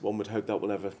 conflict, one would hope that will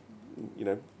never...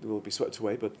 will be swept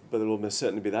away, but there will most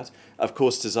certainly be that. Of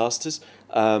course, disasters,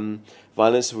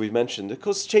 violence, as we've mentioned. Of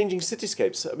course, changing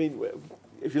cityscapes. I mean,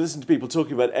 if you listen to people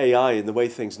talking about AI and the way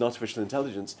things and artificial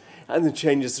intelligence and the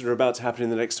changes that are about to happen in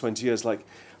the next 20 years, like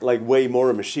way more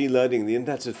of machine learning, the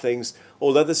Internet of Things,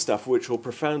 all other stuff which will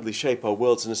profoundly shape our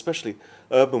worlds, and especially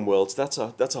urban worlds, that's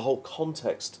a whole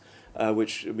context,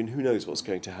 which, I mean, who knows what's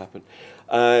going to happen.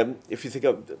 If you think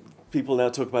of, people now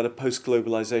talk about a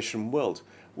post-globalization world,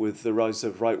 with the rise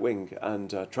of right-wing and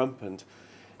Trump, and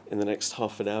in the next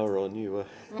half an hour our new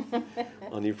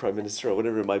Prime Minister or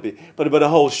whatever it might be. But a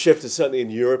whole shift, certainly in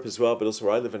Europe as well, but also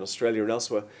where I live in Australia and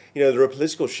elsewhere. There are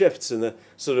political shifts in the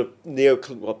sort of not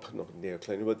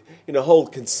neocolonial, but whole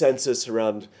consensus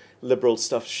around liberal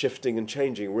stuff shifting and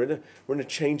changing. We're in a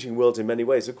changing world in many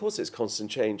ways. Of course, it's constant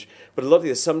change, but a lot of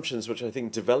the assumptions which I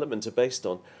think development are based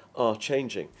on are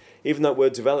changing. Even that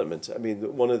word development, I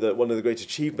mean, one of the great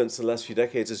achievements in the last few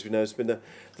decades, as we know, has been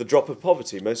the drop of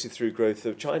poverty, mostly through growth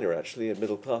of China, actually, and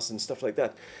middle class and stuff like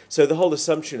that. So the whole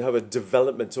assumption of a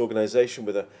development organization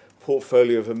with a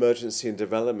portfolio of emergency and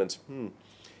development,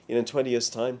 in 20 years'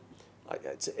 time,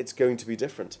 it's going to be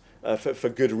different, for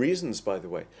good reasons, by the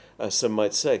way, some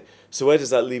might say. So where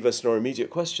does that leave us in our immediate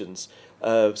questions?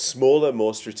 Smaller,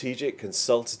 more strategic,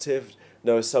 consultative,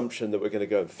 no assumption that we're going to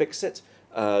go and fix it.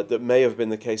 That may have been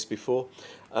the case before,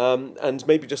 and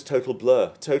maybe just total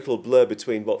blur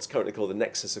between what's currently called the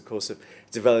nexus, of course, of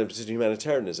development and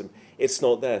humanitarianism. It's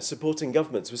not there. Supporting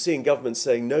governments. We're seeing governments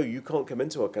saying, no, you can't come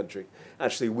into our country.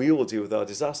 Actually, we will deal with our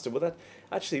disaster. Well, that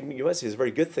actually, you might say, is a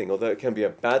very good thing, although it can be a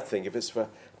bad thing if it's for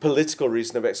political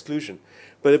reason of exclusion.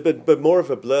 But more of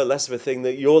a blur, less of a thing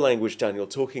that your language, Daniel,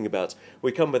 talking about.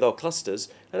 We come with our clusters,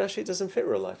 and actually it doesn't fit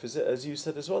real life, as you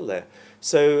said as well there.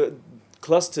 So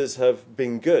clusters have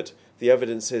been good. the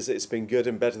evidence is it's been good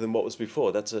and better than what was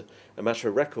before. That's a matter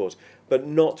of record. But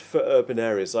not for urban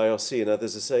areas. IRC and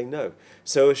others are saying no.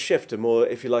 So a shift, a more,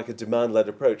 if you like, a demand-led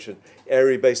approach, and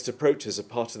area-based approaches are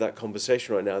part of that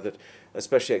conversation right now that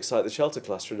especially excite the shelter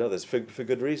cluster and others for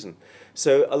good reason.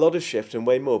 So a lot of shift and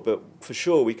way more, but for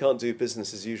sure we can't do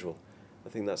business as usual. I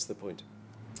think that's the point.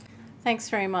 Thanks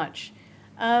very much.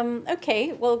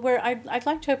 Okay, well, I'd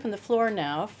like to open the floor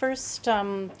now. First,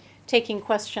 taking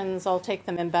questions, I'll take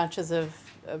them in batches of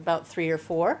about 3 or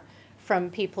 4 from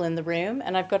people in the room,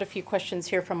 and I've got a few questions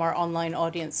here from our online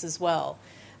audience as well.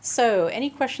 So, any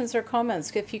questions or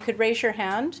comments? If you could raise your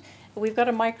hand. We've got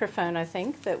a microphone, I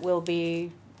think, that will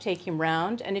be taking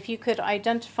round, and if you could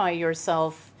identify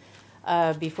yourself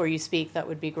before you speak, that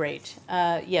would be great.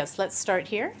 Yes, let's start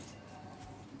here.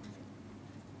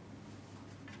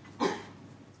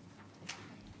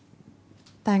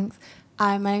 Thanks.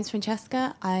 My name's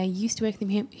Francesca. I used to work in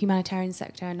the humanitarian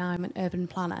sector, and now I'm an urban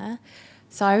planner.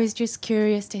 So I was just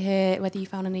curious to hear whether you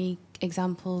found any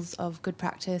examples of good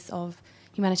practice of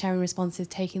humanitarian responses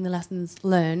taking the lessons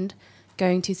learned,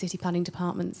 going to city planning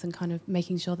departments and kind of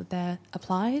making sure that they're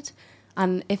applied.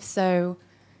 And if so,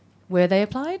 were they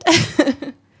applied?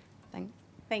 Thanks.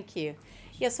 Thank you.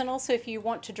 Yes, and also if you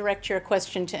want to direct your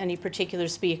question to any particular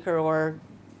speaker or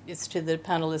it's to the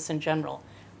panelists in general.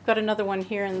 Got another one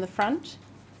here in the front.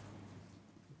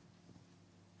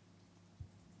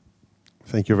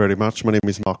 Thank you very much. My name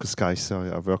is Markus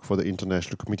Geisser. I work for the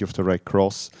International Committee of the Red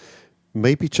Cross.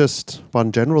 Maybe just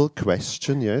one general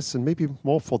question, yes, and maybe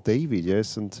more for David,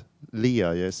 yes, and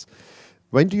Leah, yes.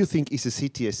 When do you think is a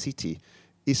city a city?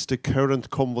 Is the current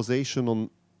conversation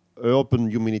on urban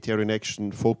humanitarian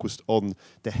action focused on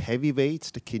the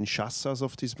heavyweights, the Kinshasas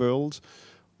of this world?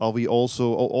 Are we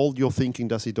also, all your thinking,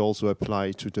 does it also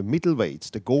apply to the middleweights,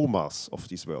 the Gomas of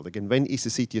this world? Again, when is a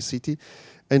city a city?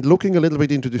 And looking a little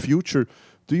bit into the future,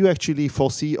 do you actually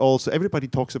foresee also, everybody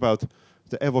talks about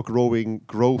the ever-growing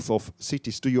growth of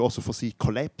cities. Do you also foresee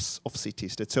collapse of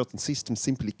cities, that certain systems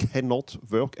simply cannot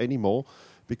work anymore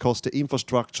because the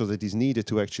infrastructure that is needed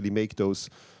to actually make those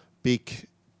big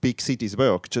cities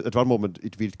work? At one moment,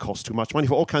 it will cost too much money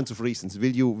for all kinds of reasons.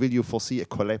 Will you foresee a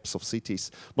collapse of cities,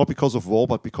 not because of war,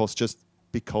 but because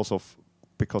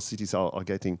cities are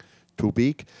getting too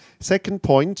big? Second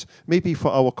point, maybe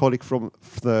for our colleague from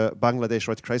the Bangladesh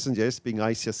Red Crescent, yes, being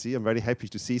ICRC, I'm very happy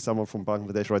to see someone from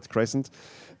Bangladesh Red Crescent.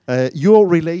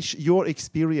 Your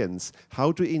experience,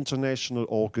 how do international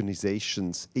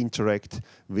organizations interact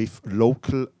with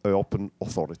local urban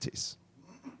authorities?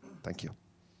 Thank you.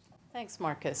 Thanks,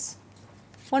 Marcus.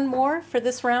 One more for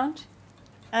this round.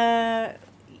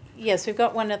 Yes, we've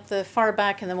got one at the far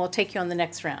back, and then we'll take you on the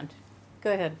next round.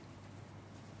 Go ahead,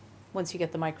 once you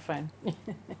get the microphone.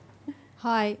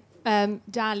 Hi,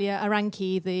 Dalia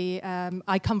Aranki.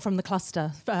 I come from the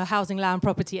cluster, Housing, Land,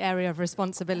 Property Area of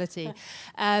Responsibility.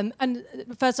 And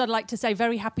first I'd like to say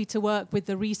very happy to work with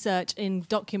the research in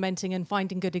documenting and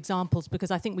finding good examples, because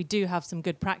I think we do have some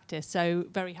good practice. So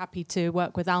very happy to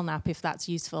work with ALNAP if that's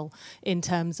useful in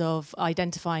terms of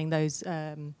identifying those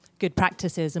good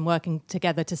practices and working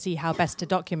together to see how best to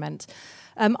document.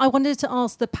 I wanted to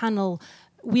ask the panel,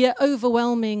 we are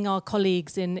overwhelming our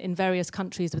colleagues in various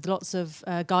countries with lots of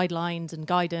guidelines and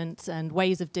guidance and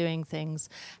ways of doing things.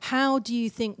 How do you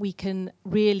think we can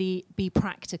really be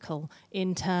practical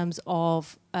in terms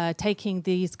of taking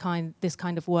this kind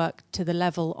of work to the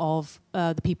level of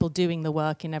the people doing the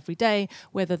work in every day,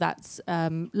 whether that's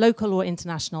local or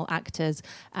international actors?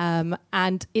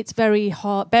 And it's very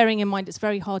hard, bearing in mind it's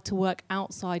very hard to work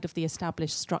outside of the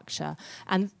established structure.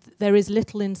 And there is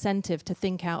little incentive to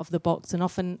think out of the box. And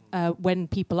often when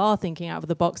people are thinking out of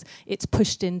the box, it's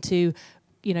pushed into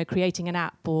creating an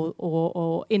app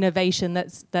or innovation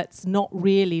that's not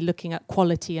really looking at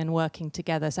quality and working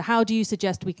together. So how do you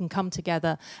suggest we can come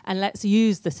together and let's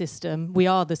use the system? We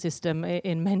are the system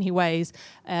in many ways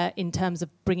in terms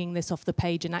of bringing this off the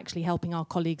page and actually helping our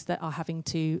colleagues that are having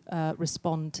to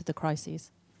respond to the crises.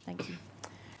 Thank you.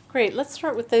 Great. Let's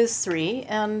start with those three,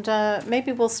 and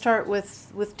maybe we'll start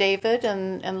with David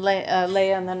and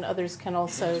Leah, and then others can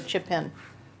also chip in.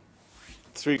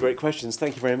 3 great questions.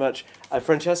 Thank you very much.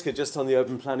 Francesca, just on the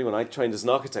urban planning one, I trained as an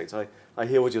architect. I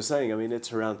hear what you're saying. I mean,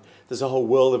 it's around, there's a whole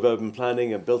world of urban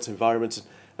planning and built environment and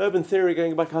urban theory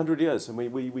going back 100 years, and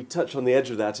we touch on the edge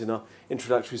of that in our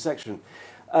introductory section.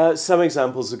 Some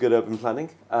examples of good urban planning.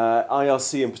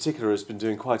 IRC in particular has been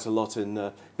doing quite a lot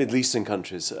in Middle Eastern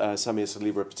countries, Samia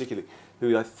Saliba particularly,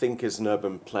 who I think is an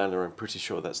urban planner. I'm pretty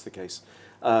sure that's the case.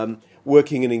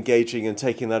 working and engaging and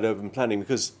taking that urban planning,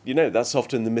 because, you know, that's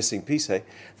often the missing piece, eh?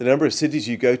 The number of cities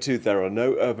you go to, there are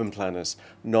no urban planners,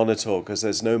 none at all, because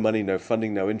there's no money, no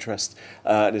funding, no interest,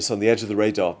 and it's on the edge of the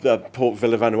radar. Port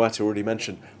Vila Vanuatu already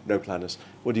mentioned, no planners.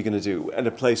 What are you going to do? In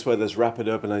a place where there's rapid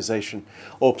urbanization,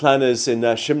 or planners in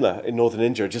Shimla in northern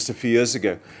India just a few years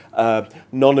ago,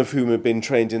 none of whom have been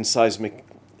trained in seismic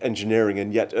engineering,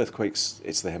 and yet earthquakes,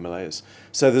 it's the Himalayas.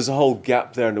 So there's a whole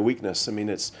gap there and a weakness. I mean,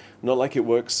 it's not like it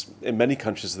works in many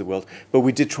countries of the world, but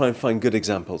we did try and find good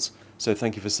examples. So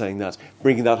thank you for saying that.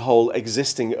 Bringing that whole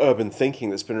existing urban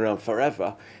thinking that's been around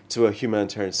forever to a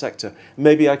humanitarian sector.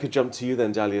 Maybe I could jump to you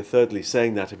then, Dalia, thirdly,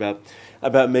 saying that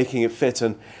about making it fit.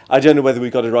 And I don't know whether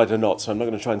we got it right or not, so I'm not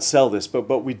going to try and sell this, but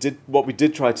what we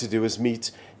did try to do is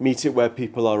meet it where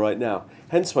people are right now.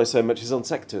 Hence why so much is on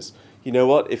sectors. You know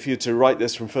what, if you were to write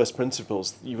this from first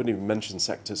principles, you wouldn't even mention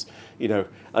sectors, you know.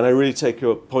 And I really take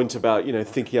your point about, you know,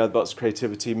 thinking out about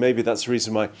creativity. Maybe that's the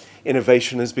reason why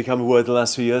innovation has become a word the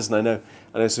last few years. And I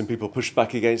know some people push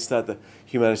back against that, the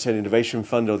Humanitarian Innovation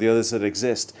Fund or the others that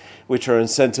exist, which are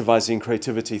incentivizing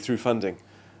creativity through funding.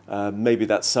 Maybe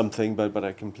that's something, but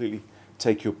I completely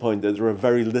take your point that there are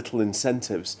very little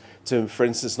incentives to, for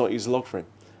instance, not use a log frame.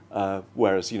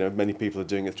 Whereas, you know, many people are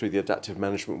doing it through the adaptive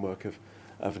management work of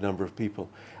a number of people.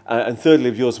 And thirdly,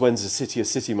 of yours, when's a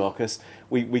city, Marcus?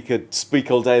 We could speak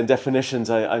all day in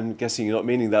definitions. I'm guessing you're not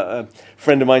meaning that. A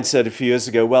friend of mine said a few years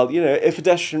ago, well, you know, if a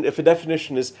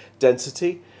definition is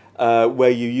density, where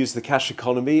you use the cash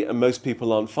economy and most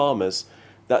people aren't farmers,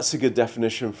 that's a good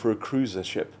definition for a cruiser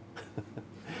ship.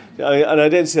 And I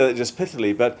don't say that just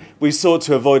pithily, but we sought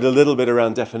to avoid a little bit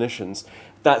around definitions.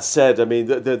 That said, I mean,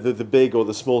 the big or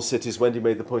the small cities, Wendy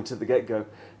made the point at the get-go,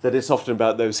 that it's often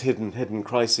about those hidden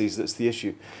crises that's the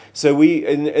issue. So we,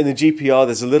 in the GPR,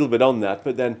 there's a little bit on that,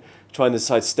 but then trying to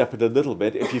sidestep it a little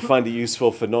bit. If you find it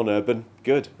useful for non-urban,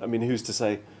 good. I mean, who's to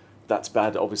say that's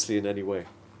bad, obviously, in any way?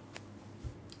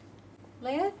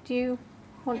 Leah, do you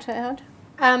want to add?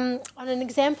 On an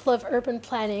example of urban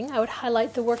planning, I would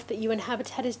highlight the work that UN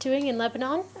Habitat is doing in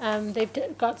Lebanon.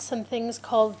 They've got some things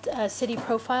called city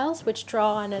profiles, which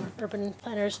draw on an urban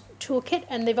planner's toolkit,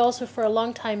 and they've also for a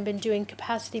long time been doing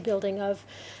capacity building of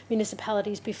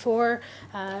municipalities before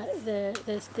the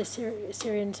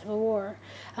Syrian civil war,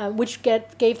 which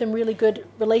gave them really good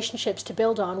relationships to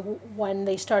build on when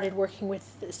they started working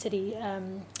with city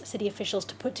officials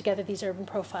to put together these urban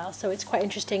profiles. So it's quite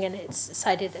interesting, and it's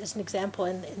cited as an example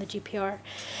in the GPR.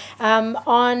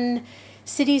 On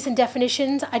cities and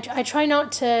definitions, I try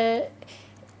not to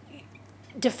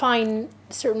define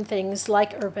certain things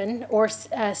like urban or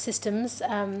systems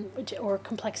or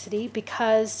complexity,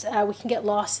 because we can get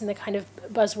lost in the kind of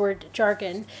buzzword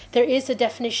jargon. There is a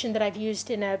definition that I've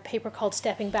used in a paper called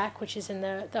Stepping Back, which is in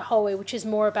the hallway, which is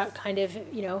more about kind of,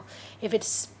 you know, if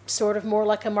it's sort of more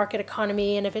like a market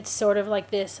economy and if it's sort of like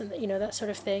this and, you know, that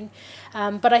sort of thing.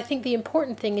 But I think the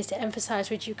important thing is to emphasize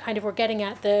what you kind of were getting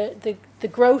at, the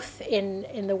growth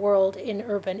in the world in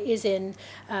urban is in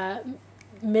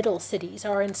middle cities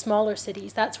or in smaller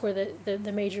cities. That's where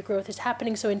the major growth is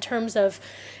happening. So in terms of,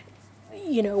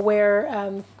 you know,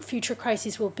 where future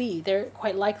crises will be, they're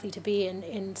quite likely to be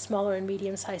in smaller and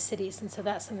medium-sized cities. And so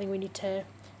that's something we need to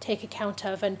take account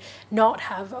of and not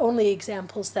have only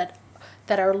examples that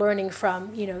are learning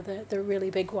from, you know, the really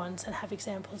big ones, and have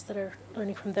examples that are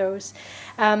learning from those.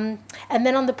 And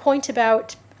then on the point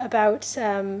about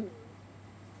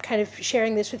kind of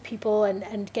sharing this with people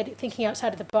and thinking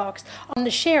outside of the box. On the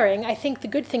sharing, I think the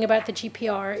good thing about the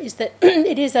GPR is that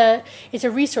it's a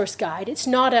resource guide. It's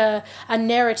not a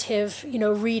narrative, you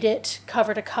know, read it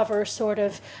cover to cover sort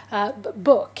of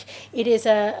book. It is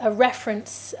a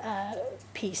reference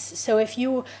piece. So if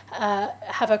you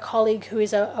have a colleague who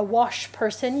is a WASH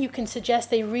person, you can suggest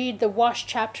they read the WASH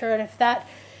chapter, and if that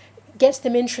gets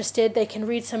them interested, they can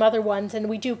read some other ones, and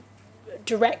we do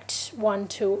direct one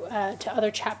to other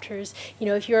chapters. You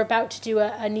know, if you're about to do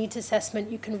a needs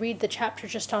assessment, you can read the chapter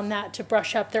just on that to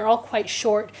brush up. They're all quite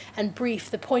short and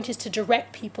brief. The point is to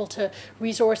direct people to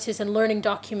resources and learning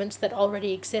documents that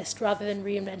already exist rather than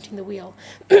reinventing the wheel.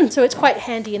 So it's quite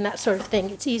handy in that sort of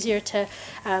thing. It's easier to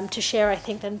share, I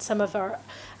think, than some of our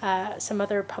some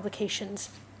other publications.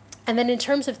 And then in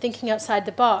terms of thinking outside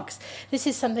the box, this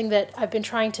is something that I've been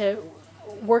trying to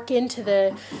work into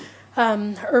the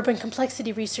urban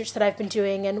complexity research that I've been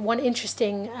doing. And one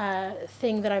interesting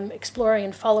thing that I'm exploring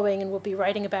and following and will be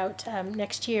writing about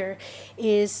next year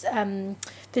is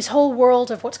this whole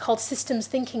world of what's called systems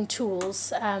thinking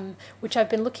tools, which I've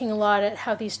been looking a lot at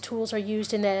how these tools are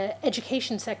used in the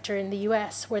education sector in the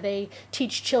US, where they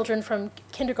teach children from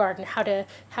kindergarten how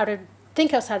to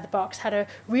think outside the box, how to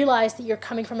realize that you're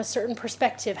coming from a certain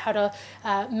perspective, how to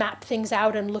map things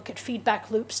out and look at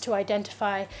feedback loops to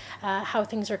identify how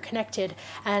things are connected.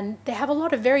 And they have a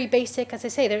lot of very basic, as I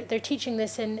say, they're teaching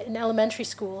this in elementary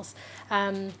schools.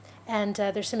 And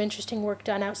there's some interesting work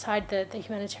done outside the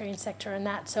humanitarian sector on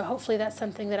that. So hopefully that's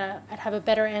something that I'd have a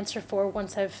better answer for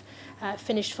once I've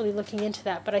finished fully looking into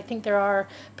that. But I think there are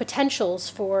potentials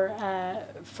for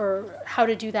how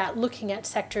to do that, looking at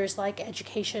sectors like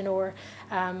education or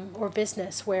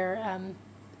business, where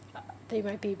they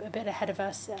might be a bit ahead of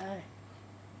us.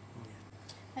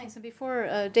 Thanks. And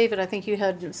before, David, I think you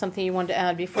had something you wanted to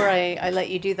add. Before I let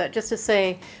you do that, just to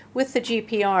say, with the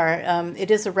GPR,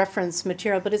 it is a reference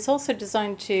material, but it's also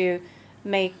designed to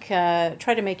try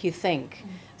to make you think.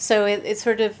 So it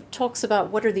sort of talks about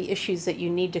what are the issues that you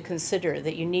need to consider,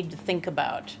 that you need to think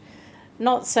about.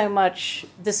 Not so much,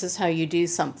 this is how you do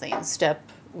something,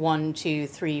 step 1, 2,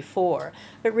 3, 4.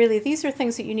 But really, these are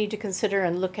things that you need to consider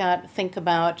and look at, think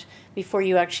about before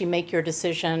you actually make your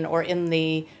decision or in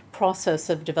the process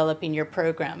of developing your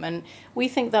program. And we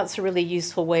think that's a really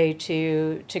useful way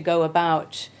to go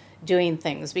about doing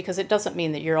things, because it doesn't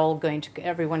mean that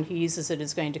everyone who uses it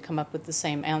is going to come up with the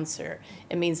same answer.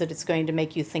 It means that it's going to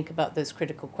make you think about those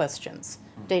critical questions.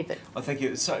 David. Well, thank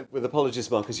you. So, with apologies,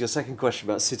 Marcus, your second question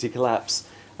about city collapse,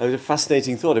 a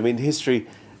fascinating thought. I mean, history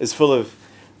is full of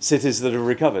cities that have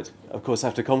recovered, of course,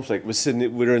 after conflict.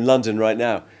 We're in London right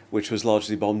now, which was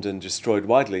largely bombed and destroyed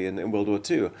widely in World War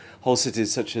II. Whole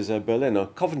cities such as Berlin or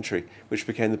Coventry, which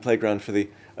became the playground for the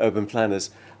urban planners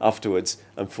afterwards,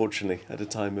 unfortunately, at a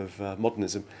time of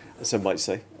modernism, some might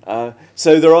say.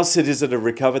 So there are cities that have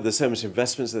recovered. There's so much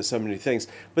investments, there's so many things.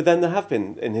 But then there have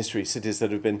been, in history, cities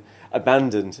that have been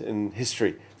abandoned in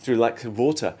history through lack of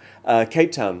water.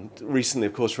 Cape Town recently,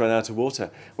 of course, ran out of water.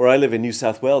 Where I live in New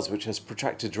South Wales, which has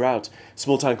protracted drought, a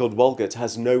small town called Walgett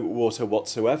has no water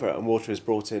whatsoever, and water is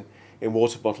brought in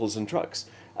water bottles and trucks.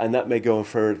 And that may go on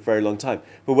for a very long time.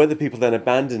 But whether people then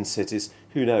abandon cities,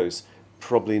 who knows?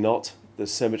 Probably not.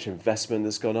 There's so much investment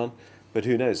that's gone on. But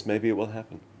who knows? Maybe it will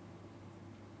happen.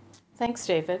 Thanks,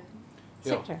 David.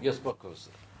 Yeah. Victor. Yes, Marcus.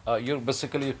 Your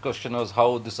question was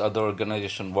how this other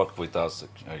organization worked with us.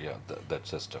 That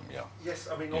system. Yeah. Yes,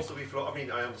 I mean, also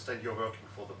I understand you're working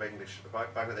for the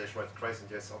Bangladesh Red Crescent.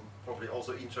 Yes, I'm probably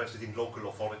also interested in local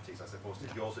authorities. I suppose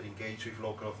that you also engage with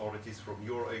local authorities from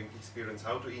your experience.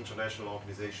 How do international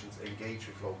organizations engage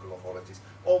with local authorities,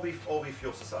 or with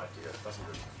your society? Yes, doesn't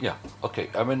really. Yeah. Okay.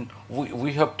 I mean,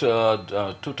 we have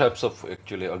two types of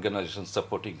actually organizations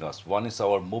supporting us. One is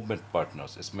our movement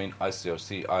partners. It's mean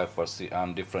ICRC, IFRC,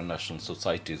 and different national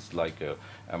societies like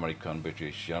American,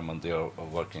 British, German. They are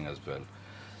working as well.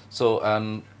 So,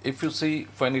 and if you see,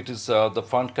 when it is the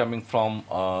fund coming from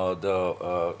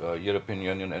the European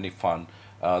Union, any fund,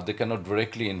 they cannot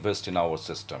directly invest in our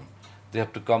system. They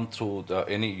have to come through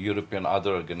any European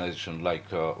other organization like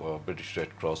British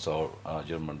Red Cross or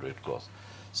German Red Cross.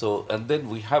 So, and then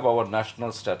we have our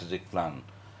national strategic plan.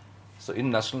 So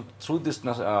in through this,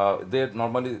 they're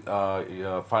normally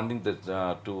funding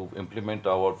to implement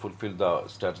fulfill the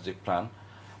strategic plan,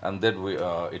 and then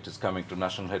it is coming to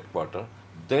national headquarters.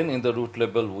 Then in the root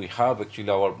level, we have actually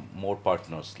our more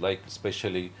partners, like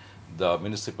especially the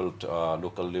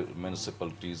local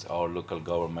municipalities or local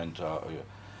government.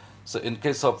 So in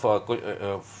case of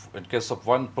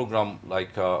one program,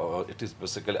 like it is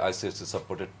basically ICRC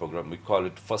supported program, we call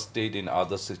it First Aid in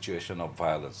Other Situation of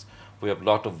Violence. We have a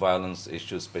lot of violence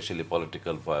issues, especially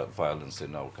political violence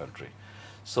in our country.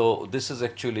 So this is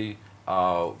actually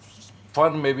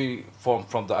fund maybe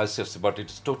from the ICRC, but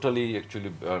it's totally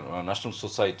actually a national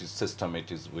society system.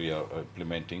 We are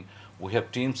implementing. We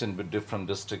have teams in different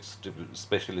districts,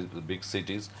 especially the big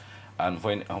cities, and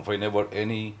whenever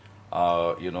any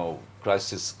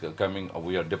crisis coming,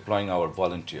 we are deploying our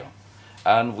volunteer.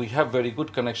 And we have very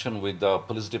good connection with the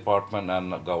police department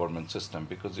and government system,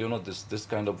 because this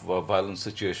kind of violent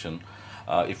situation,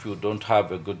 if you don't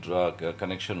have a good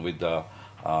connection with the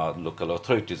local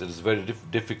authorities, it is very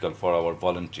difficult for our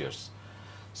volunteers.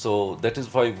 So that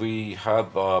is why we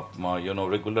have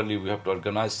regularly we have to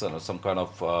organize some kind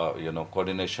of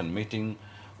coordination meeting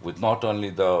with not only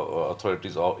the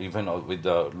authorities or even with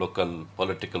the local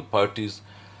political parties.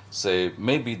 Say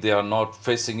maybe they are not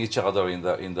facing each other in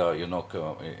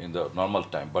the normal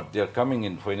time, but they are coming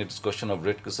in when it's question of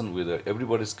Red Crescent.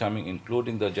 Everybody is coming,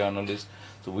 including the journalists.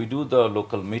 So we do the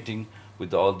local meeting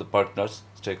with all the partners,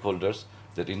 stakeholders,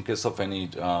 that in case of any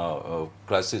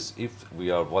crisis, if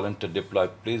we are volunteer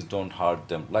deployed, please don't hurt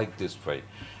them like this way.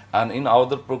 And in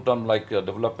other program like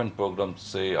development programs,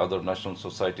 say other national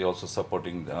society also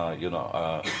supporting,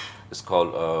 it's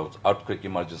called Earthquake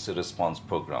Emergency Response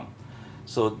Program.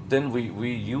 So then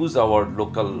we use our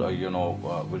local,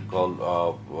 we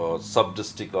call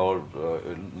sub-district or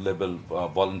level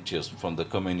volunteers from the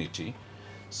community.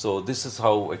 So this is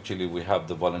how actually we have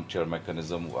the volunteer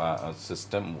mechanism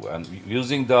system, and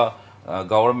using the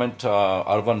government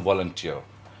urban volunteer,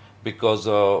 because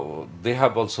they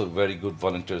have also very good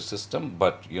volunteer system,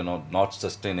 but not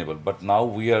sustainable. But now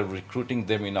we are recruiting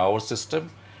them in our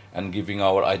system and giving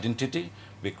our identity,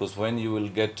 because when you will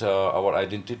get our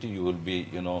identity, you will be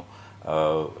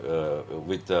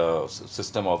with the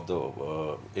system of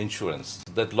the insurance.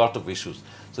 That lot of issues.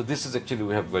 So this is actually,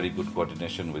 we have very good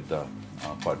coordination with the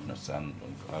partners and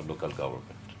local government.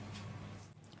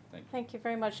 Thank you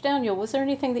very much. Daniel, was there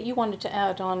anything that you wanted to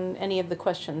add on any of the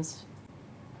questions?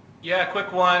 Yeah,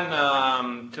 quick one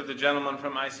to the gentleman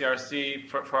from ICRC.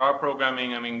 For our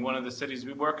programming, I mean, one of the cities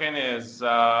we work in is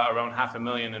around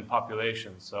 500,000 in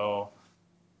population. So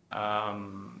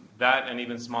that and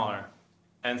even smaller.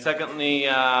 And secondly,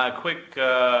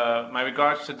 my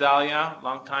regards to Dalia.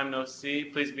 Long time no see.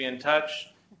 Please be in touch.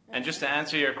 And just to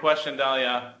answer your question,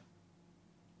 Dalia,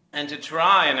 and to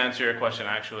try and answer your question,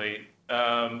 actually,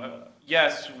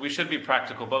 yes, we should be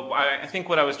practical. But I think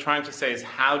what I was trying to say is,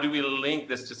 how do we link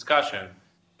this discussion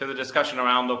to the discussion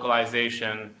around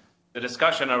localization, the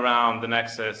discussion around the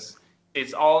nexus?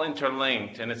 It's all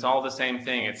interlinked, and it's all the same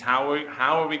thing. It's how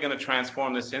are we going to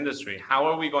transform this industry? How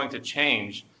are we going to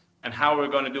change? And how are we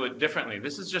going to do it differently?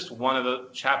 This is just one of the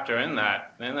chapter in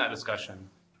that discussion.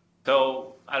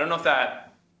 So I don't know if that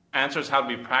answers how to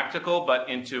be practical, but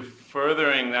into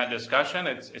furthering that discussion,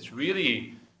 it's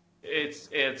really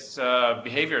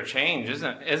behavior change,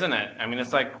 isn't it? I mean,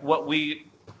 it's like what we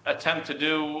attempt to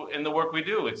do in the work we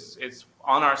do. It's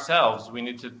on ourselves. We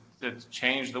need to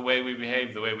change the way we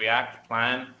behave, the way we act,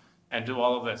 plan, and do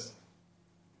all of this.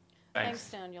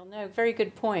 Thanks, Daniel. No, very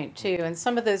good point, too. And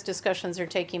some of those discussions are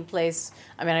taking place.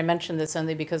 I mean, I mentioned this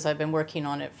only because I've been working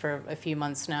on it for a few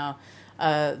months now,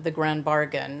 the Grand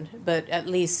Bargain. But at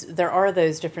least there are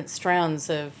those different strands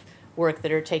of work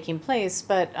that are taking place,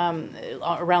 but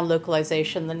around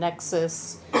localization, the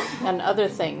nexus, and other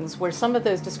things, where some of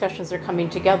those discussions are coming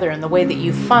together, and the way that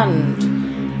you fund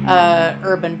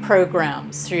urban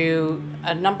programs through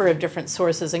a number of different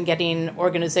sources, and getting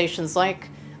organizations like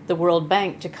the World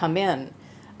Bank to come in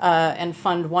and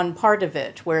fund one part of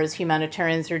it, whereas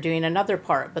humanitarians are doing another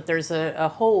part. But there's a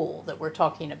whole that we're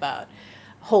talking about,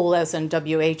 whole as in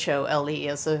WHOLE,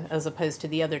 as opposed to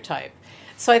the other type.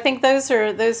 So I think that's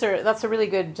a really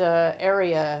good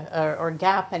area or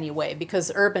gap anyway,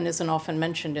 because urban isn't often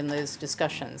mentioned in those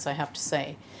discussions, I have to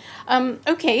say.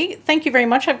 Okay, thank you very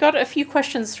much. I've got a few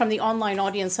questions from the online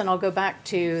audience, and I'll go back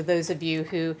to those of you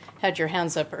who had your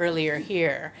hands up earlier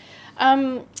here.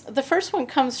 The first one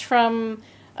comes from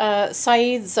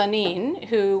Saeed Zanin,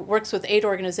 who works with aid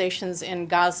organizations in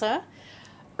Gaza.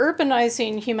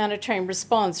 Urbanizing humanitarian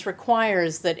response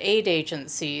requires that aid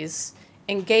agencies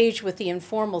engage with the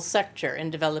informal sector in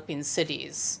developing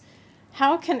cities.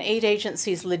 How can aid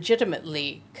agencies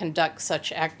legitimately conduct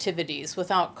such activities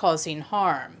without causing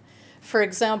harm? For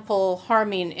example,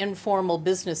 harming informal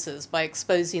businesses by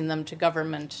exposing them to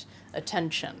government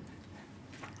attention.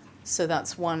 So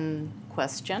that's one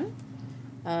question,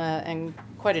 and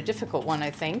quite a difficult one, I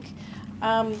think.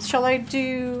 Shall I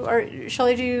do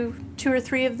 2 or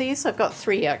 3 of these? I've got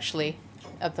 3 actually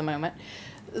at the moment.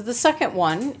 The second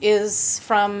one is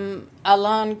from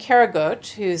Alain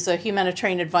Karagot, who's a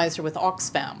humanitarian advisor with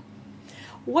Oxfam.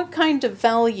 What kind of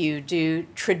value do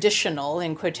traditional,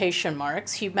 in quotation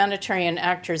marks, humanitarian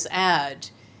actors add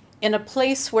in a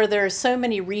place where there are so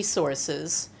many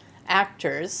resources,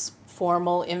 actors,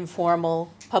 formal,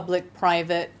 informal, public,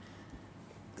 private,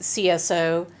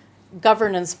 CSO,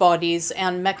 governance bodies,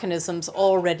 and mechanisms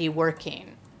already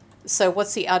working? So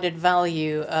what's the added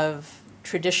value of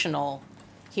traditional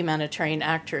humanitarian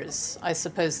actors? I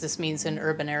suppose this means in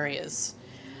urban areas.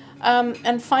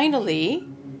 And finally,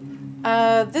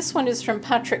 this one is from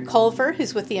Patrick Culver,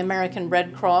 who's with the American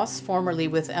Red Cross, formerly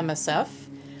with MSF.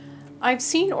 I've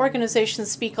seen organizations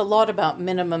speak a lot about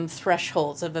minimum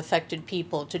thresholds of affected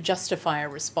people to justify a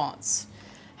response.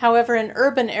 However, in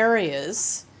urban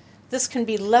areas, this can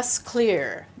be less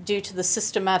clear due to the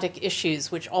systematic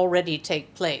issues which already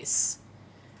take place.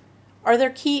 Are there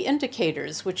key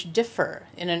indicators which differ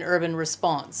in an urban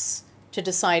response to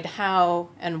decide how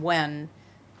and when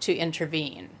to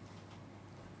intervene?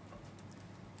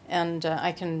 And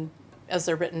I can, as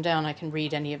they're written down, I can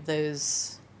read any of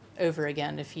those over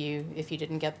again if you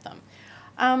didn't get them.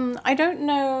 I don't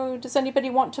know, does anybody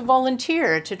want to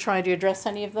volunteer to try to address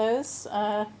any of those?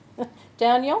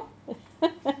 Daniel?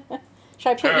 Should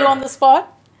I put you on the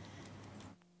spot?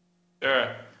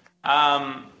 Sure.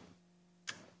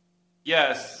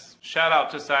 Yes, shout out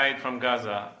to Saeed from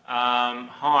Gaza.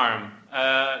 Harm.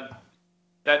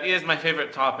 That is my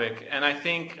favorite topic, and I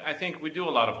think we do a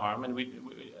lot of harm, and we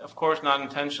of course not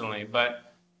intentionally, but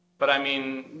I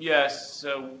mean, yes,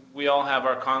 we all have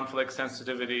our conflict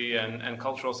sensitivity and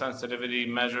cultural sensitivity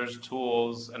measures,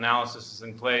 tools, analysis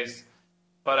in place,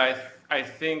 but I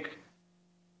think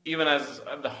even as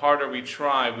the harder we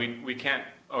try, we can't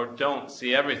or don't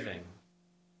see everything.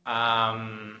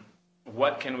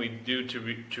 What can we do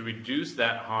to reduce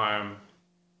that harm?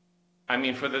 I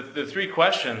mean, for the three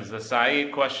questions, the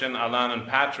Saeed question, Alan and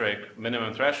Patrick,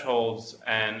 minimum thresholds,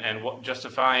 and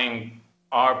justifying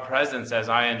our presence as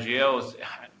INGOs,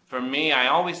 for me, I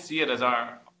always see it as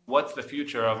what's the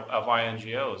future of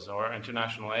INGOs or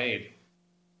international aid?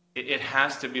 It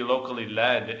has to be locally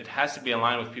led. It has to be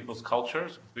aligned with people's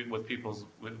cultures, with people's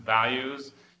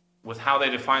values, with how they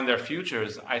define their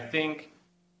futures. I think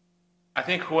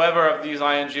whoever of these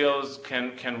INGOs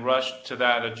can rush to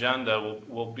that agenda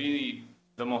will be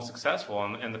the most successful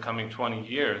in the coming 20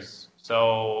 years.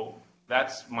 So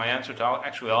that's my answer to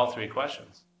actually all three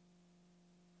questions.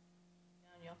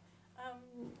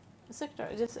 Zikdar,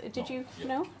 did you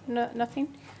know? No,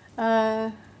 nothing?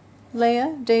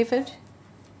 Leah, David?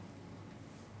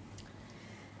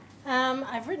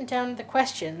 I've written down the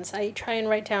questions. I try and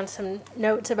write down some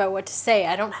notes about what to say.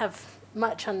 I don't have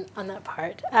much on that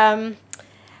part.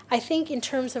 I think in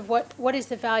terms of what is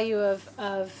the value of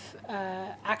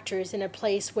actors in a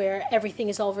place where everything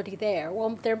is already there.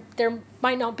 Well, there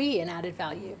might not be an added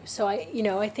value. So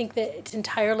I think that it's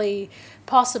entirely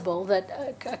possible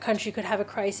that a country could have a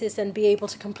crisis and be able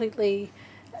to completely,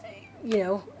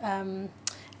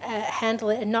 handle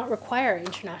it and not require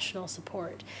international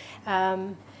support.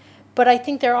 But I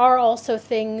think there are also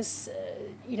things,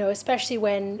 especially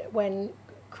when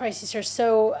crises are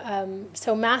so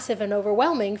massive and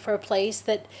overwhelming for a place,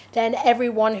 that then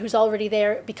everyone who's already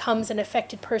there becomes an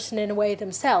affected person in a way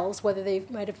themselves, whether they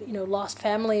might have lost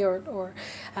family or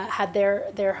had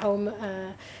their home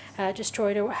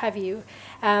destroyed or what have you.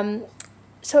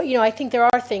 So I think there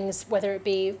are things, whether it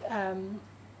be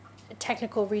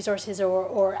technical resources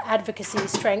or advocacy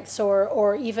strengths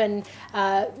or even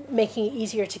making it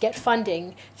easier to get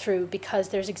funding through because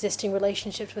there's existing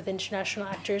relationships with international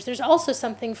actors. There's also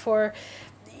something for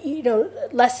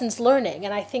lessons learning,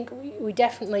 and I think we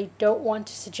definitely don't want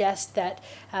to suggest that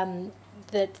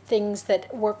that things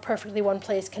that work perfectly one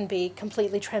place can be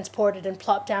completely transported and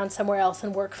plopped down somewhere else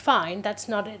and work fine. That's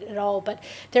not it at all. But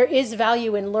there is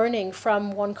value in learning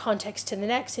from one context to the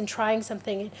next, in trying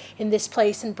something in this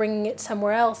place and bringing it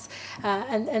somewhere else.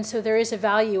 And so there is a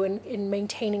value in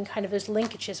maintaining kind of those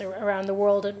linkages around the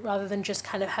world, rather than just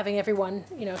kind of having everyone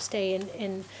stay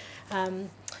in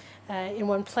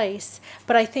one place.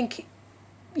 But I think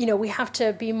we have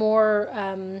to be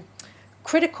more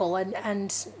critical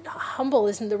and humble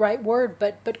isn't the right word,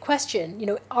 but question,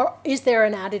 is there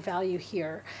an added value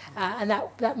here? And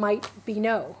that might be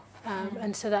no.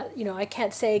 And so that, I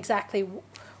can't say exactly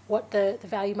what the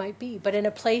value might be, but in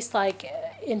a place like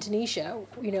Indonesia,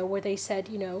 where they said,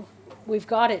 we've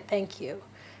got it, thank you,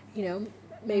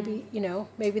 maybe,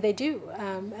 maybe they do.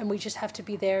 And we just have to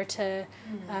be there to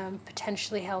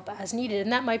potentially help as needed.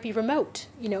 And that might be remote.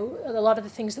 A lot of the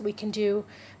things that we can do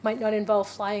might not involve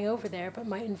flying over there, but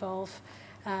might involve,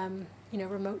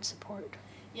 remote support.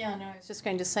 Yeah, no, I was just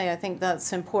going to say, I think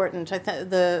that's important. I think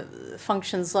the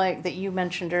functions like that you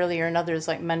mentioned earlier and others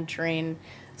like mentoring,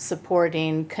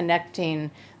 supporting, connecting,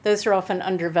 those are often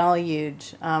undervalued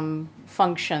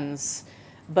functions,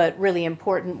 but really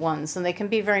important ones. And they can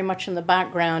be very much in the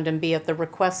background and be at the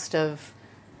request of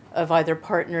either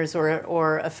partners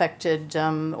or affected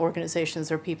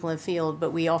organizations or people in the field.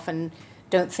 But we often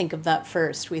don't think of that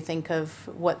first. We think of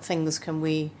what things can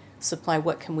we supply,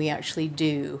 what can we actually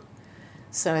do.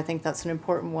 So I think that's an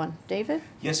important one. David?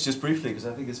 Yes, just briefly, because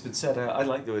I think it's been said. I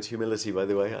like the word humility, by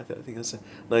the way. I think that's a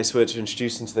nice word to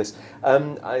introduce into this.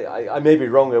 I may be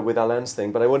wrong with Alan's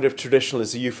thing, but I wonder if traditional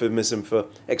is a euphemism for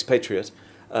expatriate.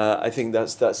 I think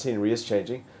that scenery is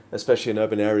changing, especially in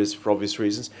urban areas for obvious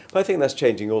reasons. But I think that's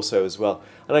changing also as well.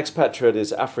 An expatriate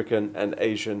is African and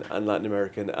Asian and Latin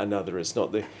American and other. It's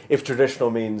not if traditional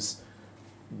means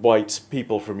white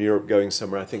people from Europe going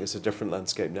somewhere, I think it's a different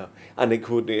landscape now. And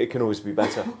it can always be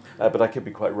better. But I could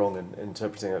be quite wrong in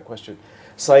interpreting that question.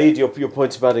 Saeed, your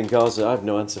point about in Gaza, I have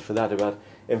no answer for that, about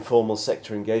informal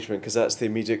sector engagement, because that's the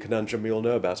immediate conundrum we all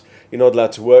know about. You're not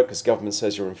allowed to work because government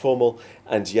says you're informal,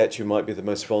 and yet you might be the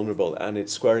most vulnerable, and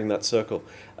it's squaring that circle.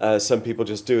 Some people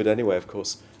just do it anyway, of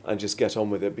course, and just get on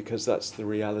with it because that's the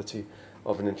reality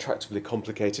of an intractably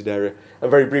complicated area. And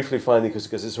very briefly, finally,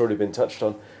 because it's already been touched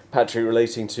on, Patrick,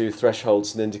 relating to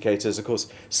thresholds and indicators, of course,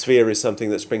 SPHERE is something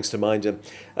that springs to mind.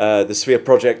 The SPHERE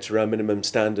project around minimum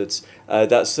standards,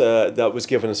 that was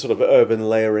given a sort of urban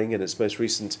layering in its most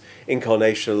recent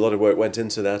incarnation. A lot of work went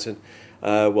into that, and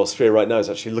well, SPHERE right now is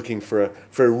actually looking for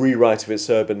a rewrite of its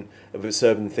urban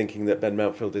thinking that Ben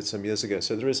Mountfield did some years ago.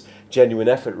 So there is genuine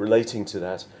effort relating to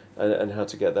that and how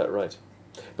to get that right.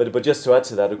 But just to add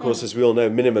to that, of course, as we all know,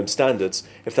 minimum standards,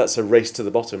 if that's a race to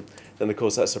the bottom, then of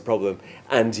course that's a problem.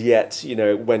 And yet,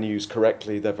 when used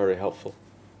correctly, they're very helpful.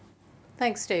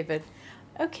 Thanks, David.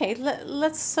 Okay,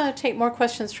 let's take more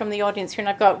questions from the audience here. And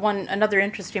I've got another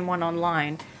interesting one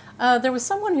online. There was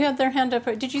someone who had their hand up.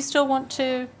 Did you still want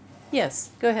to? Yes,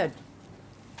 go ahead.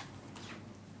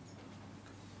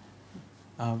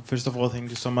 First of all, thank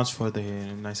you so much for the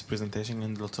nice presentation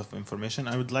and lots of information.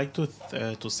 I would like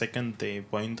to second the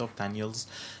point of Daniel's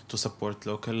to support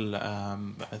local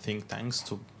think tanks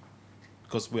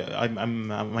because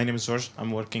my name is George. I'm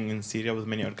working in Syria with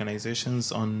many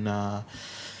organizations on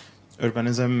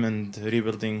urbanism and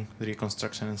rebuilding,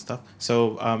 reconstruction and stuff.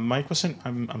 So my question,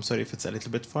 I'm sorry if it's a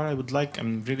little bit far.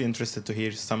 I'm really interested to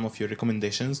hear some of your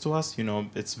recommendations to us.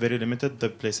 It's very limited, the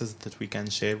places that we can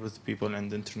share with people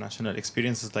and international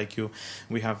experiences like you.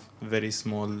 We have very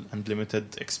small and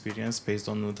limited experience based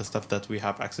on the stuff that we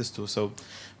have access to. So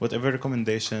whatever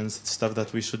recommendations, stuff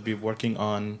that we should be working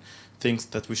on, things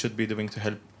that we should be doing to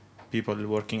help people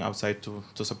working outside to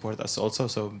support us also.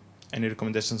 So any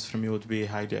recommendations from you would be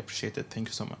highly appreciated. Thank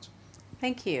you so much.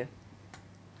 Thank you.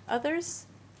 Others?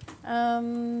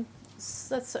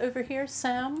 That's over here.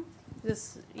 Sam?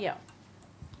 Yeah.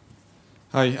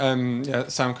 Hi,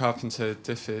 Sam Carpenter,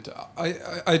 DFID.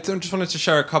 I just wanted to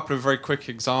share a couple of very quick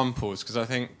examples because I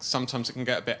think sometimes it can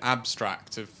get a bit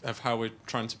abstract of how we're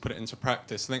trying to put it into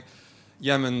practice. I think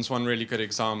Yemen's one really good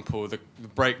example, the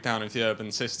breakdown of the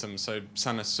urban system. So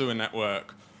Sana sewer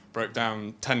network broke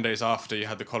down 10 days after you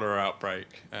had the cholera outbreak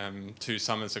 2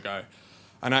 summers ago.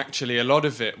 And actually a lot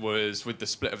of it was with the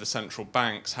split of the central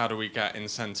banks, how do we get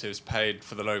incentives paid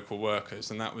for the local workers?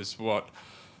 And that was what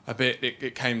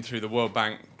it came through the World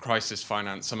Bank crisis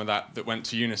finance, some of that went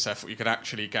to UNICEF, you could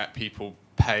actually get people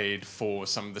paid for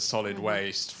some of the solid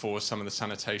waste, for some of the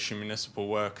sanitation municipal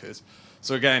workers.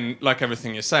 So again, like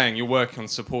everything you're saying, you're working on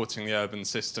supporting the urban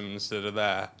systems that are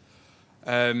there.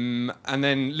 And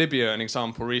then Libya, an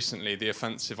example recently, the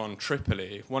offensive on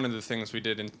Tripoli. One of the things we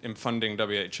did in funding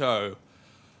WHO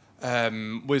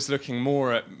was looking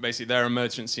more at basically their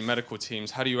emergency medical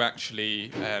teams. How do you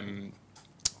actually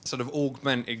sort of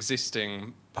augment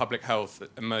existing public health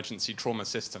emergency trauma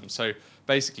systems? So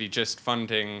basically just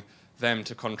funding them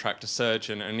to contract a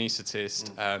surgeon, an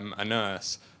anaesthetist, a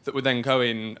nurse, that would then go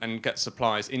in and get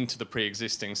supplies into the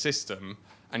pre-existing system,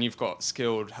 and you've got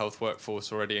skilled health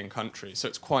workforce already in country. So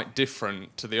it's quite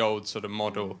different to the old sort of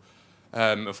model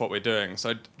of what we're doing.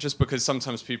 So just because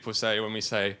sometimes people say, when we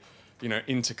say,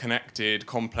 interconnected,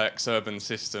 complex urban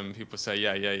system, people say,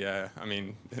 yeah. I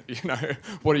mean,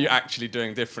 what are you actually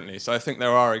doing differently? So I think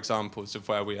there are examples of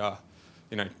where we are,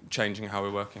 changing how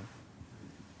we're working.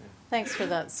 Thanks for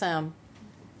that, Sam.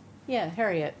 Yeah,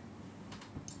 Harriet.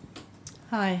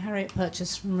 Hi, Harriet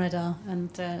Purchase from Redar,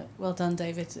 and well done,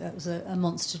 David. That was a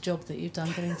monster job that you've done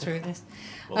getting through this.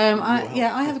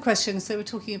 I have a question. So we're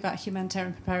talking about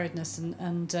humanitarian preparedness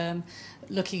and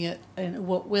looking at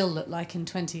what will look like in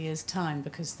 20 years' time,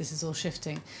 because this is all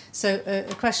shifting. So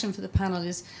a question for the panel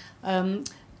is,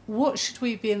 what should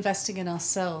we be investing in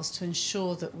ourselves to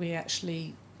ensure that we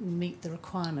actually meet the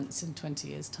requirements in 20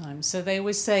 years' time? So they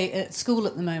always say at school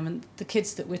at the moment, the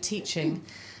kids that we're teaching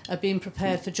are being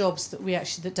prepared for jobs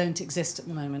that don't exist at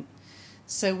the moment.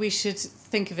 So we should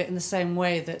think of it in the same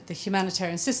way that the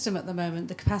humanitarian system at the moment,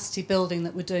 the capacity building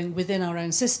that we're doing within our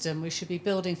own system, we should be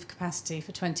building for capacity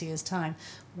for 20 years' time.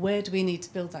 Where do we need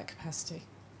to build that capacity?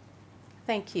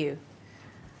 Thank you.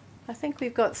 I think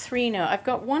we've got 3 now. I've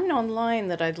got one online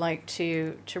that I'd like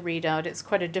to read out. It's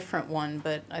quite a different one,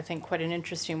 but I think quite an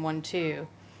interesting one too.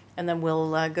 And then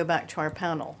we'll go back to our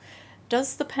panel.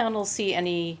 Does the panel see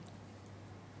any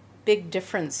big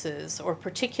differences or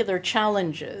particular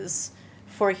challenges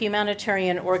for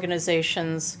humanitarian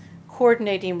organizations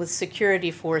coordinating with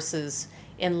security forces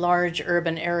in large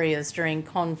urban areas during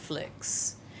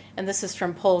conflicts? And this is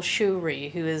from Paul Shuri,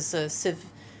 who is a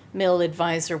CivMil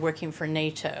advisor working for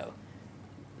NATO.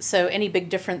 So any big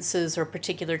differences or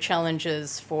particular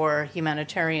challenges for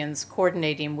humanitarians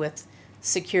coordinating with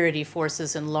security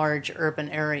forces in large urban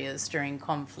areas during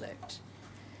conflict?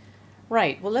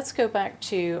 Right, well, let's go back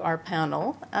to our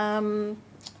panel.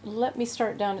 Let me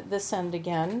start down at this end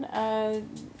again.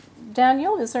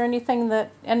 Daniel, is there anything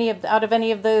that out of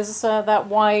any of those that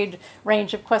wide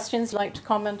range of questions you'd like to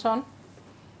comment on?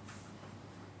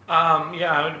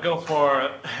 Yeah, I would go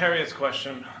for Harriet's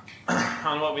question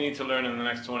on what we need to learn in the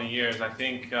next 20 years. I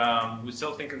think we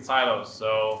still think in silos.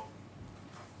 So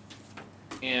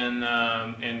in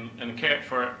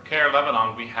CARE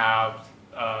Lebanon, we have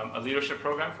a leadership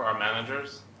program for our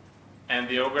managers. And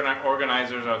the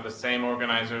organizers are the same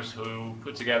organizers who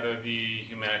put together the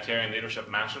Humanitarian Leadership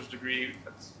Master's degree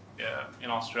that's in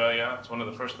Australia. It's one of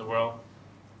the first in the world.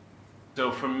 So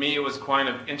for me, it was kind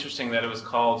of interesting that it was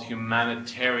called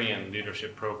Humanitarian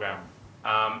Leadership Program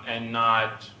and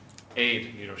not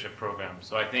Aid Leadership Program.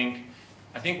 So I think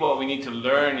what we need to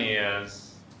learn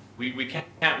is we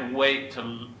can't wait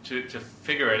to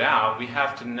figure it out. We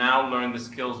have to now learn the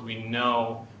skills we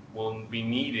know will be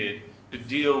needed to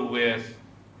deal with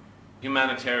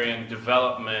humanitarian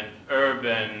development,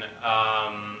 urban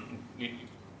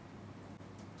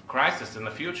crisis in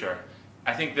the future.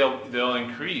 I think they'll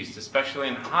increase, especially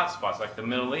in hotspots like the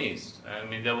Middle East. I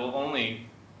mean, they will only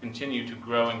continue to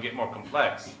grow and get more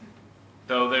complex.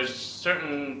 So there's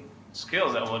certain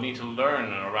skills that we'll need to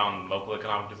learn around local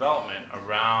economic development,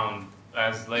 around,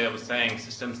 as Leah was saying,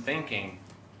 systems thinking,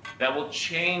 that will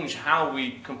change how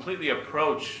we completely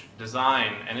approach,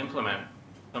 design, and implement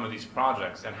some of these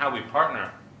projects and how we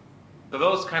partner. So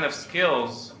those kind of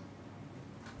skills,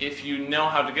 if you know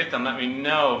how to get them, let me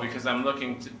know, because I'm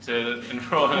looking to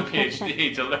enroll in a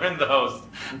PhD to learn those.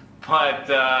 But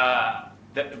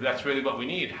that's really what we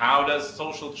need. How does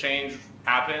social change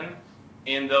happen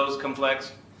in those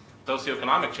complex,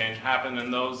 socioeconomic change happen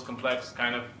in those complex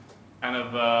kind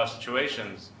of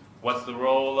situations? What's the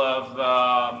role of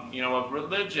of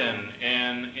religion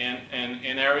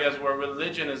in areas where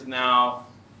religion is now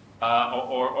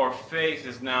or faith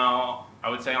is now, I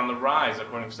would say, on the rise,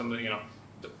 according to some of the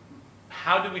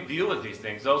how do we deal with these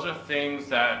things? Those are things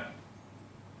that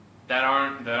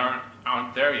aren't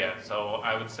there yet. So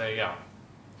I would say, yeah.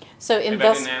 So maybe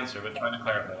I didn't answer, but trying to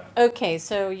clarify that. Okay,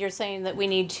 so you're saying that we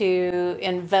need to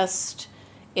invest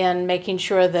in making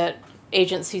sure that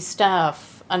agency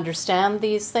staff understand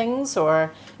these things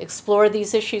or explore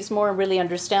these issues more and really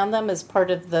understand them as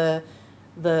part of the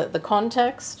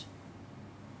context?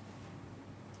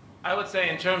 I would say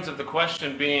in terms of the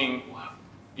question being,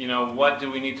 what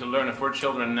do we need to learn if we're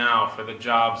children now for the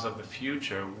jobs of the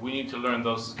future? We need to learn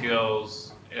those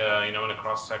skills, in a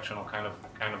cross-sectional kind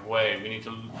of way. We need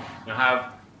to,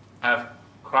 have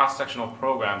cross-sectional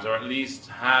programs, or at least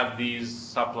have these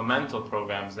supplemental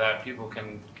programs that people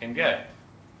can get.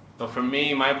 So for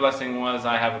me, my blessing was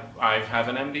I have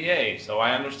an MBA, so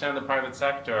I understand the private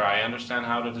sector. I understand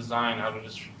how to design, how to do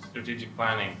strategic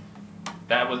planning.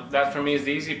 That for me is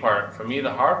the easy part. For me,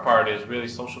 the hard part is really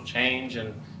social change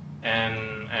and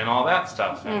all that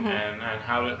stuff, and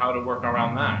how to work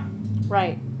around that.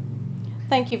 Right.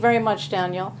 Thank you very much,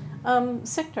 Daniel.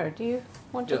 Siktar, do you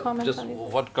want to comment just on it?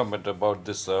 One comment about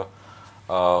this, the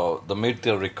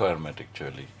meet-their requirement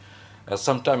actually.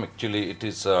 Sometimes actually it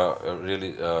is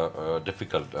really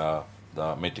difficult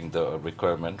meeting the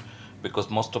requirement, because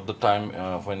most of the time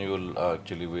when you will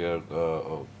we are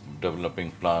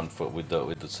developing plan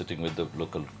with sitting with the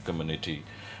local community,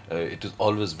 it is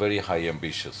always very high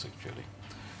ambitious actually.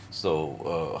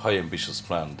 So high ambitious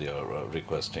plan they are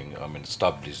requesting. I mean,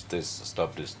 establish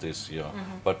this, yeah.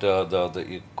 But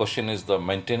the question is the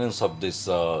maintenance of this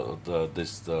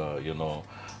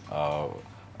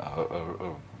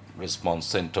response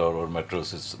center or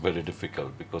metros is very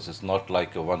difficult, because it's not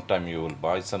like one time you will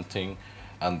buy something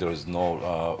and there is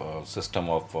no system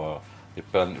of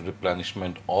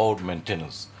replenishment or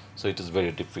maintenance. So it is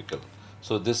very difficult.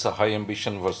 So this high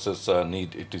ambition versus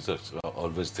need, it is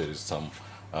always there is some.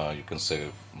 You can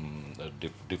say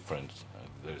difference.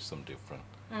 There is some difference.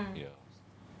 Yeah.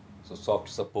 So soft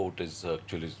support is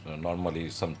actually normally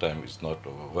sometimes it's not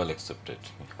well accepted.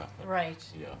 Right.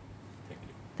 Yeah.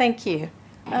 Thank you.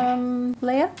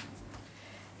 Leah?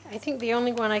 I think the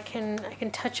only one I can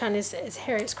touch on is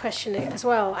Harriet's question as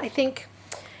well. I think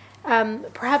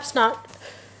perhaps not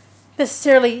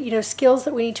necessarily skills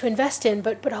that we need to invest in,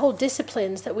 but whole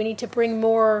disciplines that we need to bring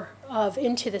more of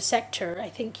into the sector. I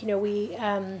think we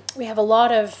have a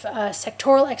lot of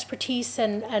sectoral expertise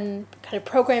and kind of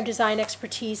program design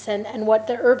expertise, and what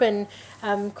the urban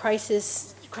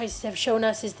crises have shown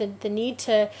us is the need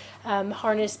to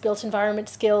harness built environment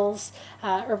skills,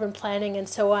 urban planning, and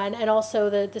so on, and also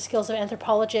the skills of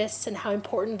anthropologists and how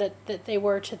important that they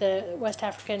were to the West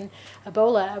African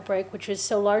Ebola outbreak, which was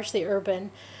so largely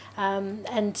urban,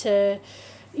 and to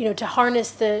to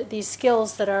harness these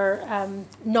skills that are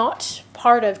not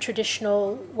part of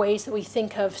traditional ways that we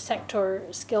think of sector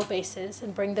skill bases,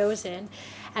 and bring those in,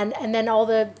 and then all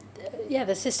the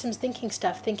systems thinking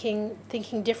stuff, thinking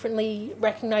differently,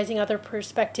 recognizing other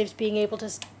perspectives, being able to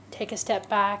take a step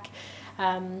back,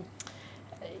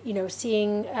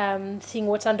 seeing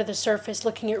what's under the surface,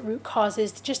 looking at root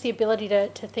causes, just the ability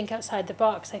to think outside the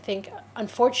box. I think,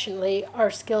 unfortunately,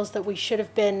 are skills that we should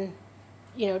have been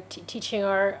teaching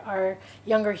our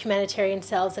younger humanitarian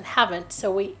selves and haven't.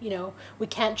 So we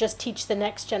can't just teach the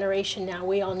next generation now.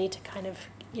 We all need to kind of,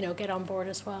 get on board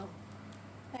as well.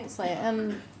 Thanks,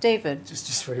 Leah. David?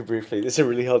 Just very briefly, these are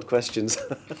really hard questions.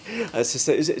 Was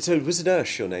it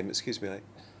Ursh, your name? Excuse me.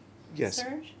 Yes.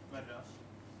 Serge?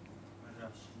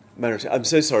 Marit, I'm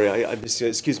so sorry, I missed you.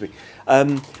 Excuse me.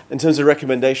 In terms of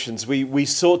recommendations, we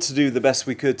sought to do the best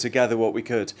we could to gather what we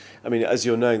could. I mean, as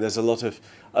you're knowing, there's a lot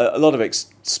of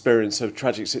experience of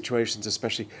tragic situations,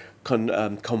 especially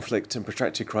conflict and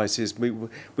protracted crises.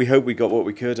 We hope we got what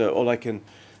we could. All I can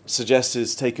suggest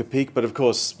is take a peek, but of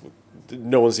course,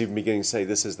 no one's even beginning to say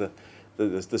this is the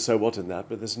so what in that,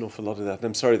 but there's an awful lot of that. And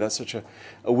I'm sorry that's such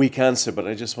a weak answer, but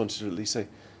I just wanted to at least say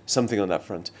something on that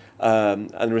front. And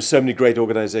there are so many great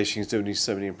organisations doing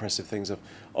so many impressive things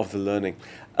of the learning.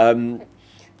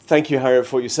 Thank you, Harriet,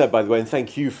 for what you said, by the way, and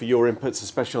thank you for your inputs,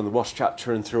 especially on the WASH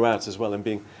chapter and throughout as well, and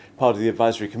being part of the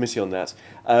advisory committee on that.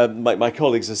 My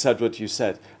colleagues have said what you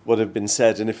said, what have been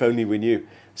said, and if only we knew.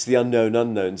 It's the unknown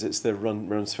unknowns, it's the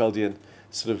Rumsfeldian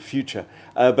sort of future.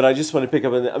 But I just want to pick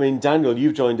up on, I mean, Daniel,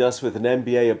 you've joined us with an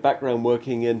MBA, a background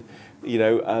working in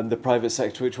the private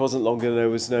sector, which wasn't long ago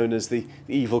was known as the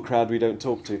evil crowd we don't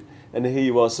talk to. And here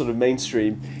you are sort of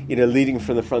mainstream, leading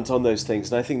from the front on those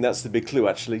things. And I think that's the big clue,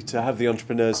 actually, to have the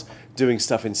entrepreneurs doing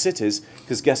stuff in cities,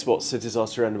 because guess what? Cities are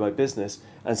surrounded by business,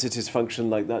 and cities function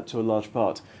like that to a large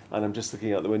part. And I'm just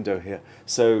looking out the window here.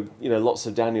 So, lots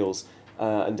of Daniels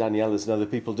and Danielas and other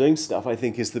people doing stuff, I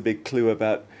think, is the big clue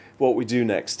about what we do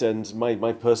next. And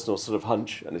my personal sort of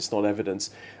hunch, and it's not evidence,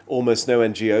 almost no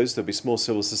NGOs, there'll be small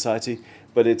civil society,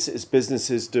 but it's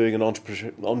businesses doing an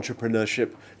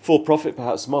entrepreneurship, for-profit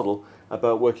perhaps model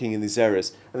about working in these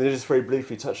areas. And then just very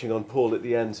briefly touching on Paul at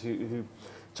the end, who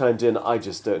chimed in, I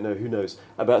just don't know, who knows,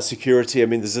 about security. I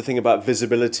mean, there's a thing about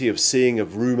visibility, of seeing,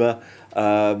 of rumour.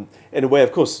 In a way,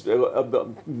 of course,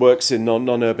 works in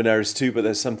non-urban areas too, but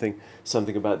there's something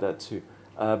about that too.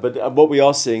 But what we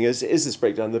are seeing is this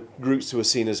breakdown. The groups who are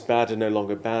seen as bad are no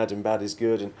longer bad, and bad is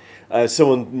good. And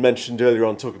someone mentioned earlier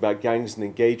on, talk about gangs and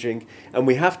engaging, and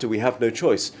we have no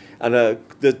choice. And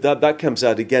that comes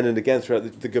out again and again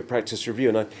throughout the good practice review.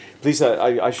 And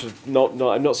I should not,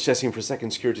 I'm not suggesting for a second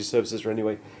security services are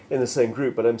anyway in the same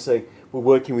group, but I'm saying we're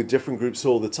working with different groups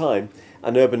all the time,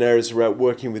 and urban areas are out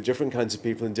working with different kinds of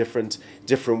people in different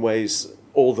ways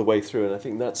all the way through. And I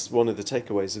think that's one of the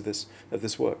takeaways of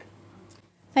this work.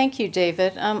 Thank you,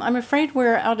 David. I'm afraid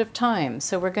we're out of time,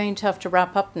 so we're going to have to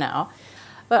wrap up now.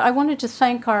 But I wanted to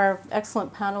thank our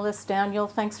excellent panelists. Daniel,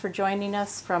 thanks for joining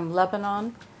us from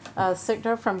Lebanon,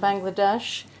 Sikdar from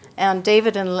Bangladesh, and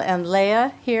David and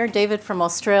Leah here, David from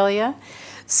Australia.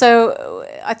 So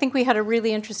I think we had a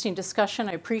really interesting discussion.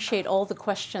 I appreciate all the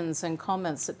questions and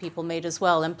comments that people made as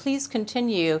well. And please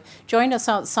continue, join us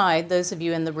outside, those of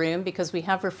you in the room, because we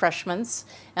have refreshments,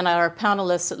 and our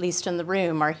panelists, at least in the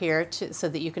room, are here so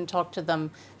that you can talk to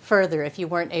them further if you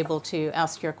weren't able to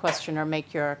ask your question or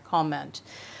make your comment.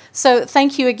 So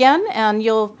thank you again, and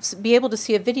you'll be able to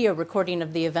see a video recording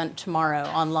of the event tomorrow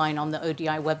online on the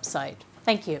ODI website.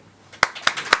 Thank you.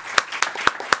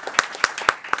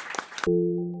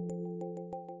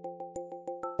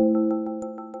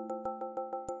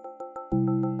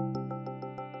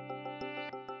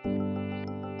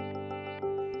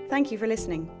 Thank you for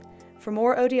listening. For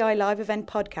more ODI live event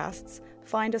podcasts,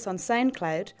 find us on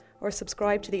SoundCloud or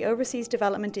subscribe to the Overseas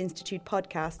Development Institute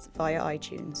podcasts via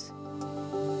iTunes.